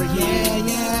have notes for you.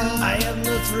 Yeah. I have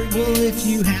notes for you. Well, if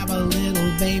you have a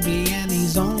little baby and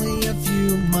he's only a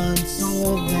few months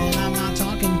old, then I'm not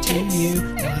talking to you.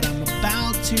 What I'm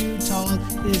about to tell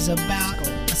is about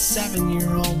a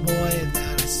 7-year-old boy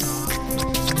that I saw.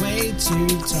 He's way too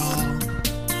tall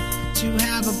to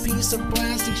have a piece of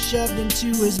plastic shoved into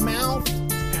his mouth.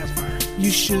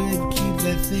 You should keep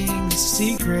the thing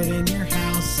secret in your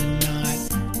house and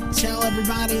not tell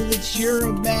everybody that you're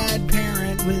a bad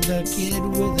parent with a kid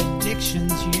with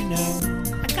addictions, you know.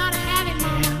 I gotta have it,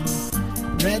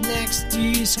 Mama. Rednecks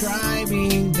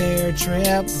describing their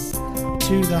trip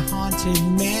to the haunted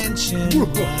mansion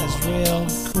was real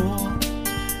cool.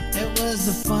 It was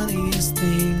the funniest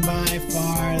thing by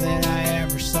far that I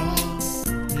ever saw.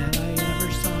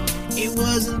 It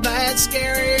wasn't that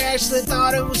scary, I actually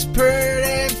thought it was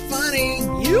pretty funny.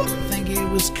 You think it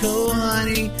was cool,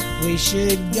 honey? We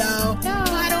should go. No,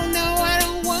 I don't know, I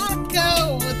don't want to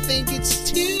go. I think it's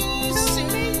too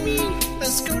soon.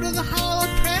 Let's go to the Hall of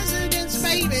Presidents,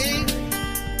 baby.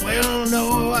 Well,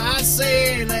 no, I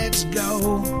say let's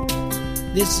go.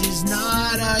 This is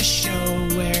not a show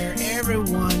where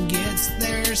everyone gets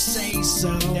their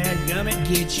say-so. Dadgummit.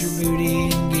 Get your booty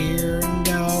in gear and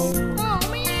go.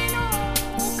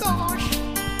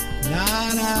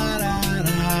 Da da da da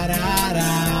da da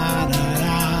da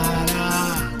da.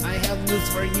 I have news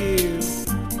for you.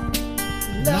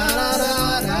 Da da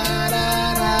da da da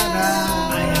da.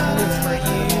 I have news for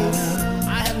you.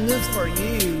 I have news for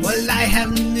you. Well, I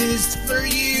have news for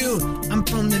you. I'm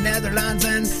from the Netherlands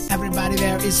and everybody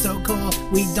there is so cool.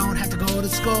 We don't have to go to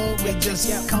school. We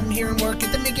just come here and work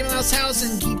at the Mickey Mouse house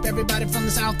and keep everybody from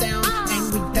the South down.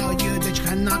 And we tell you that you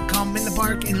cannot come in the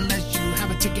park unless you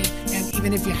have a ticket. And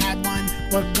even if you had one,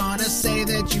 we're gonna say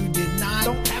that you did not.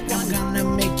 We're gonna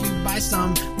make you buy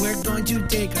some. We're going to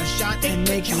take a shot and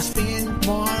make you spend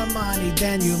more money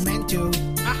than you meant to.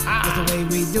 That's the way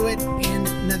we do it in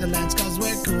Netherlands, cause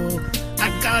we're cool. I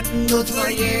got news for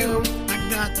you. I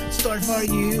got a story for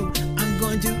you. I'm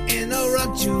going to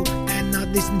interrupt you and not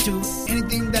listen to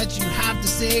anything that you have to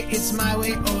say. It's my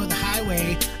way or the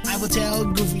highway. I will tell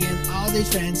Goofy and all these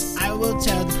friends. I will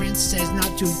tell the princess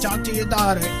not to talk to your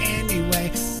daughter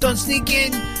anyway. Don't sneak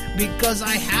in, because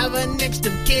I have a next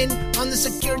of kin on the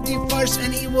security force,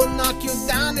 and he will knock you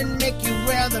down and make you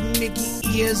wear the Mickey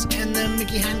ears and the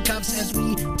Mickey handcuffs as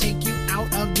we take you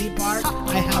out of the park.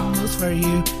 I have news for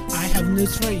you. I have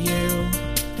news for you.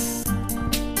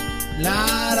 La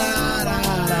da da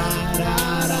da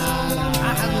da da.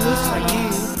 I have news for you.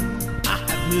 I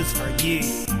have news for you.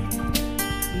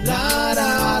 La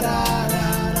da da da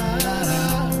da da.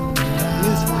 I have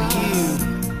news for you.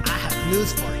 I have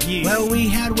news for you. Well, we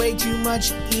had way too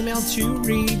much email to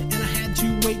read, and I had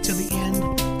to wait till the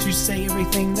end to say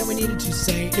everything that we needed to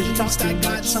say. At least I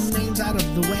got some names out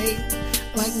of the way,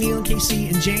 like Neil and Casey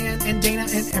and Jan and Dana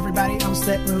and everybody else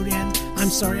that wrote in. I'm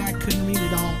sorry I couldn't read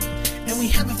it all. And we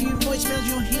have a few voicemails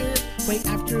you'll hear way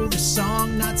after the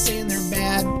song. Not saying they're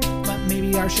bad, but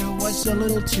maybe our show was a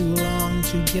little too long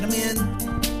to get them in.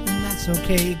 And that's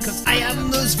okay, cause I have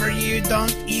news for you.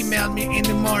 Don't email me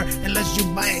anymore unless you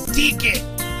buy a ticket.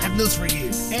 I have news for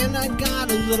you. And I've got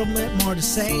a little bit more to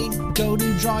say. Go to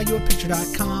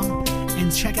drawyourpicture.com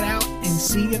and check it out and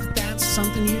see if that's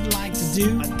something you'd like to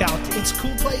do. I doubt it. It's a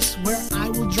cool place where I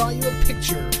will draw you a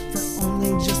picture for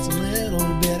only just a little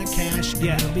bit of cash.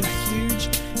 Yeah. It'll be huge,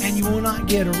 and you will not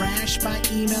get a rash by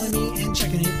emailing me and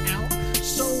checking it out.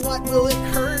 So what will it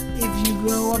hurt if you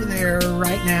go over there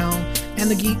right now? And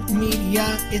the Geek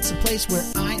Media, it's a place where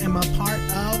I am a part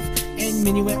of, and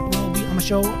Minuet will be on my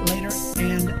show later,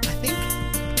 and I think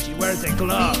She wears a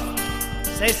glove.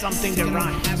 Say something that I don't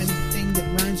rhymes. have anything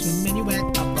that rhymes with Minuet.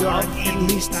 Or at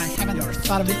least I haven't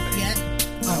thought of it yet.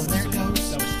 Oh, there it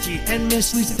goes. That was cheap. And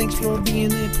Miss Lisa, thanks for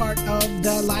being a part of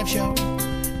the live show.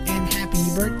 And happy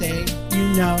birthday, you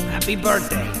know. Happy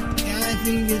birthday. And I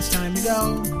think it's time to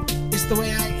go. It's the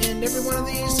way I end every one of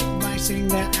these by saying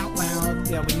that out loud.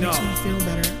 Yeah, we It know. makes me feel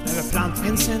better. I have a plan for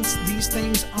And you. since these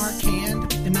things are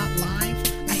canned and not live,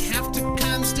 I have to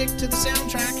kind of stick to the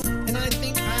soundtrack. And I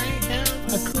think I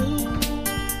have a cool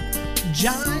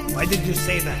jive. Why did you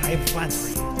say that? I have plans for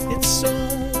you. It's so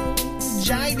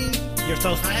jivey. You're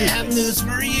so I stupid. have news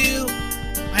for you.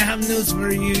 I have news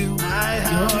for you. Your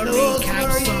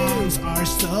recap songs are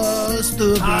so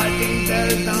stupid. I think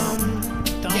they're dumb.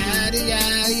 I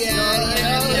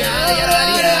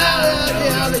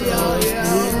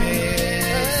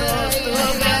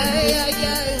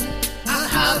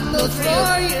have news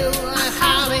for you. I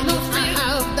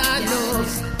have that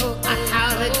news. I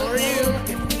have it for you.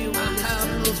 I have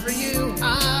news for you. I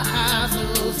have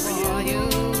news for you.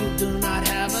 You do not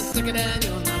have a ticket and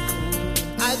you're not cool.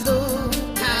 I do.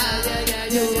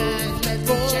 Let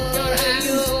me check your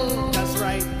hands. That's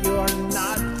right. You are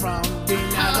not from the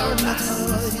Netherlands.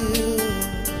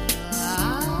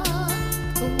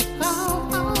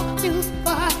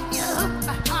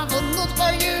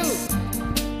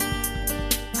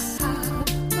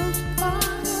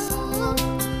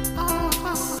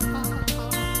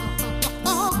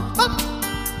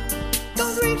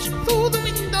 Through the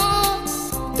window.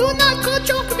 Do not go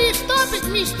choke me. Stop it,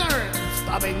 mister.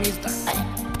 Stop it, mister.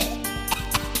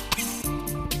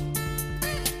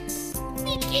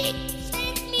 Mickey,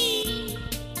 save me.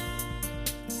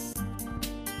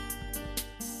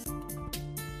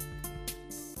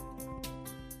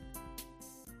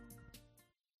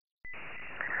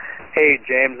 Hey,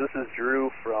 James. This is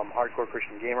Drew from Hardcore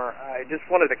Christian Gamer. I just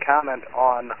wanted to comment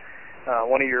on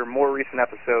one of your more recent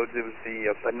episodes. It was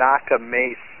the Banaka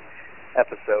Mace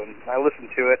episode. I listened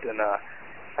to it, and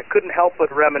I couldn't help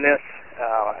but reminisce,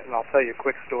 and I'll tell you a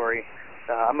quick story.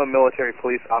 I'm a military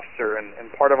police officer, and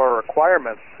part of our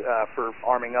requirements for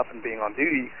arming up and being on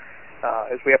duty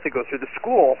is we have to go through the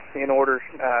school in order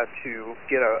to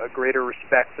get a greater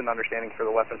respect and understanding for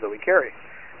the weapons that we carry.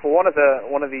 Well, one of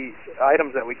the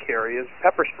items that we carry is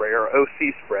pepper spray, or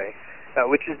OC spray,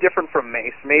 which is different from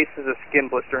mace. Mace is a skin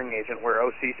blistering agent, where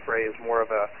OC spray is more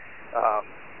of a,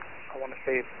 I want to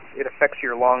say it affects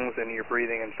your lungs and your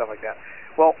breathing and stuff like that.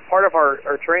 Well, part of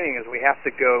our training is we have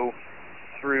to go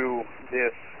through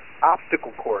this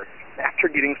obstacle course after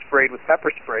getting sprayed with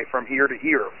pepper spray from ear to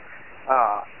ear,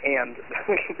 and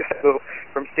go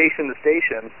from station to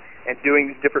station and doing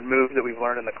these different moves that we've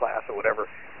learned in the class or whatever.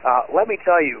 Let me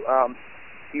tell you,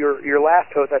 your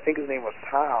last host, I think his name was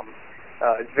Tom,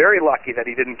 is very lucky that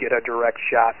he didn't get a direct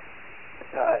shot.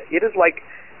 It is like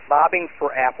bobbing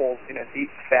for apples in a deep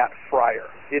fat fryer.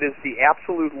 It is the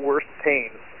absolute worst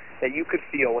pain that you could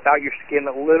feel without your skin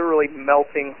literally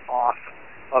melting off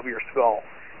of your skull.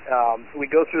 We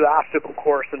go through the obstacle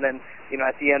course, and then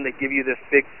at the end they give you this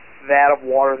big vat of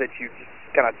water that you just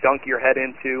kind of dunk your head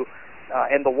into,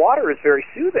 and the water is very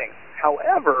soothing.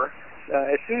 However,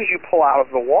 as soon as you pull out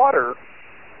of the water,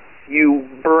 you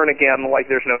burn again like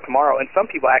there's no tomorrow. And some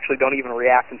people actually don't even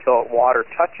react until water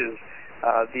touches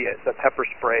the pepper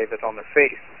spray that's on their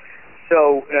face.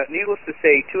 So, needless to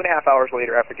say, 2.5 hours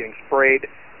later after getting sprayed,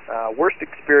 worst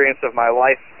experience of my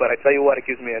life. But I tell you what, it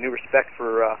gives me a new respect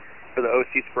for the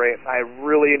OC spray. I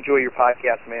really enjoy your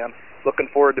podcast, man. Looking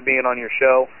forward to being on your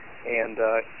show, and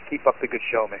keep up the good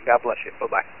show, man. God bless you.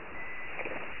 Bye-bye.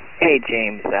 Hey,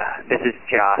 James. This is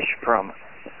Josh from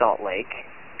Salt Lake.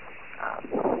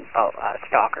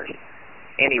 Stalkers.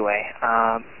 Anyway,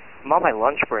 I'm on my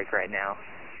lunch break right now,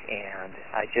 and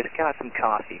I just got some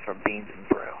coffee from Beans and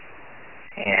Brew,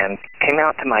 and came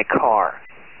out to my car,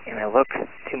 and I looked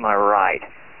to my right,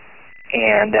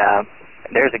 and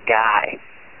there's a guy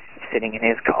sitting in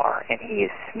his car, and he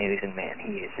is snoozing, man.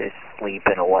 He is just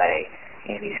sleeping away,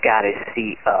 and he's got his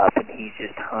seat up, and he's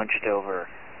just hunched over,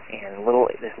 and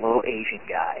this little Asian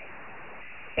guy,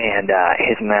 and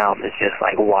his mouth is just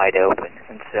like wide open.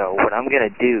 And so what I'm going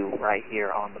to do right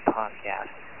here on the podcast,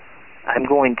 I'm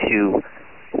going to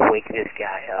wake this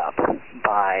guy up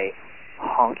by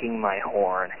honking my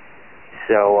horn.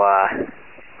 So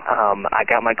I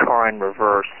got my car in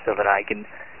reverse so that I can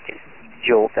just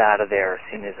jolt out of there as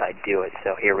soon as I do it.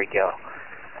 So here we go.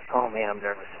 Oh man, I'm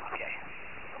nervous. Okay.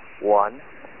 1,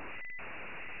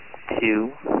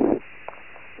 2,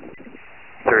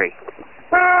 3.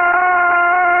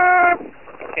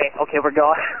 Okay, we're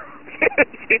going.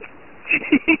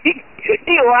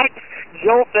 He like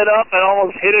jolted up and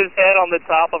almost hit his head on the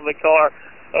top of the car.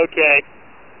 Okay.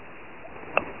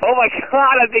 Oh my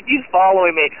God, I think he's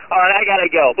following me. All right, I gotta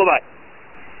go. Bye-bye.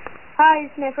 Hi,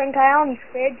 it's my friend Kyle, and he's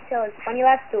prepared to tell his funny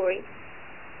last story.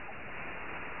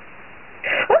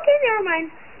 Okay, never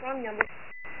mind. Wrong number.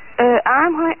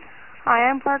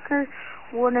 I'm Parker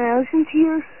Warden. I listen to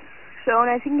your show, and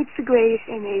I think it's the greatest,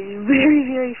 and it's very,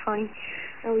 very funny.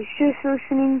 I was just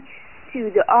listening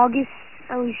to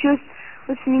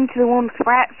the one with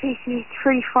Rat Face, and it's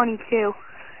pretty funny, too.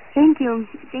 Thank you.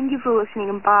 Thank you for listening,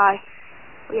 and bye.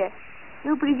 Oh, yeah,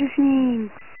 nobody's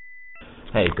listening.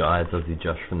 Hey guys, Ozzy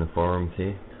Josh from the forums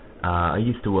here. I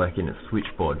used to work in a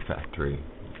switchboard factory,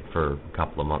 for a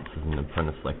couple of months as an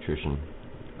apprentice electrician.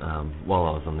 While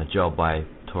I was on the job, I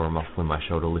tore a muscle in my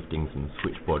shoulder lifting some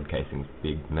switchboard casings,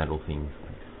 big metal things.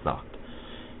 They sucked.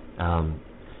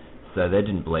 So they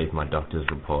didn't believe my doctor's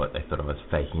report. They thought I was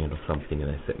faking it or something,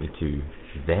 and they sent me to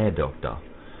their doctor.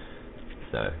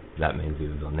 So that means he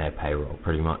was on their payroll,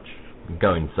 pretty much. I'd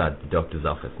go inside the doctor's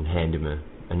office and hand him an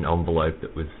envelope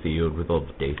that was sealed with all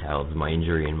the details of my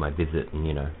injury and my visit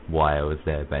and, why I was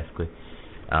there, basically.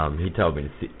 He told me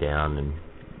to sit down, and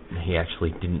he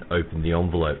actually didn't open the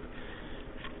envelope.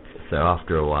 So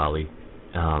after a while, he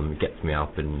gets me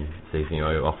up and says,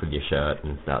 off with your shirt,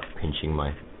 and starts pinching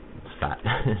my fat.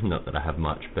 Not that I have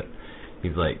much, but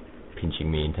he's like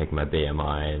pinching me and taking my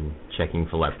BMI and checking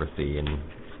for leprosy and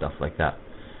stuff like that.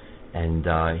 And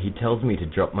he tells me to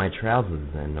drop my trousers,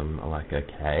 and I'm like,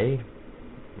 okay.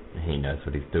 He knows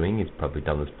what he's doing. He's probably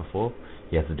done this before.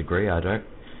 He has a degree, I don't.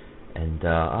 And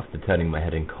after turning my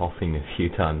head and coughing a few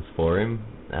times for him,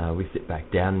 we sit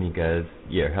back down, and he goes,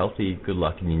 "You're healthy, good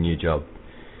luck in your new job."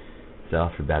 So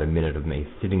after about a minute of me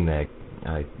sitting there,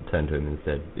 I turned to him and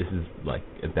said, "This is like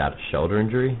about a shoulder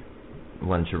injury.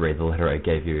 Why don't you read the letter I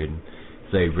gave you?" And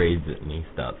so he reads it, and he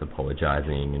starts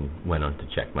apologizing and went on to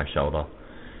check my shoulder.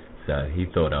 So he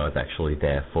thought I was actually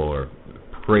there for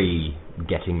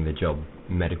pre-getting the job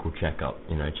medical checkup,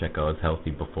 check I was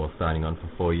healthy before signing on for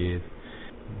 4 years.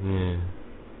 Yeah.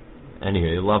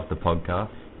 Anyway, love the podcast,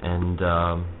 and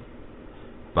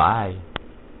bye.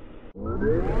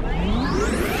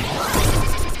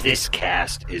 This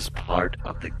cast is part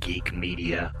of the Geek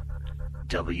Media.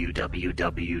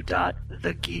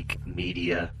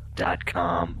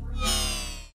 www.thegeekmedia.com.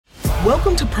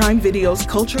 Welcome to Prime Video's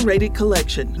Culture-Rated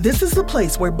Collection. This is the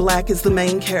place where Black is the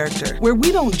main character, where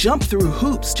we don't jump through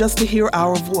hoops just to hear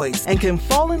our voice, and can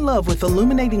fall in love with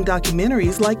illuminating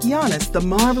documentaries like Giannis, The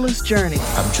Marvelous Journey.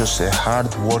 I'm just a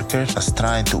hard worker that's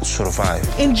trying to survive.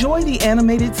 Enjoy the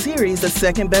animated series, The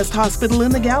Second Best Hospital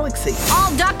in the Galaxy.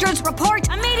 All doctors report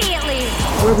immediately!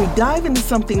 Where we dive into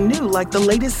something new like the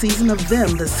latest season of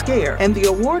Them, The Scare, and the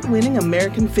award-winning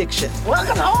American Fiction.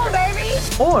 Welcome home, baby!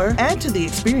 Or add to the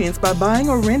experience by buying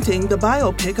or renting the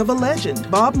biopic of a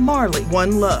legend, Bob Marley,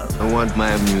 One Love. I want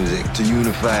my music to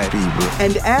unify people.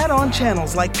 And add on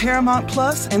channels like Paramount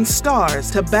Plus and Stars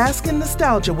to bask in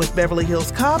nostalgia with Beverly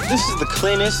Hills Cop. This is the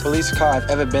cleanest police car I've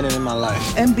ever been in my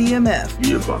life. And BMF.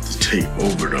 You're about to take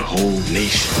over the whole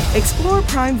nation. Explore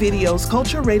Prime Video's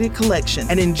Culture-Rated Collection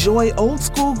and enjoy old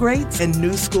school greats and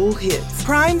new school hits.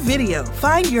 Prime Video.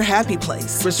 Find your happy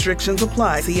place. Restrictions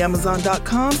apply. See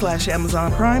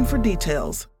Amazon.com/Amazon Prime for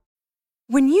details.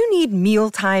 When you need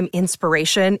mealtime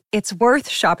inspiration, it's worth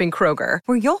shopping Kroger,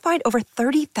 where you'll find over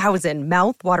 30,000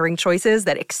 mouth-watering choices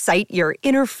that excite your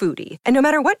inner foodie. And no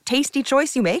matter what tasty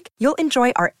choice you make, you'll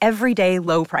enjoy our everyday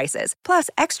low prices, plus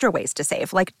extra ways to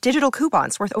save, like digital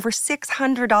coupons worth over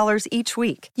 $600 each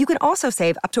week. You can also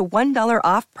save up to $1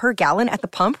 off per gallon at the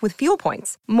pump with fuel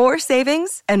points. More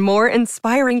savings and more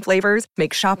inspiring flavors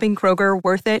make shopping Kroger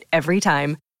worth it every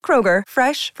time. Kroger,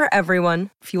 fresh for everyone.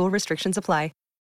 Fuel restrictions apply.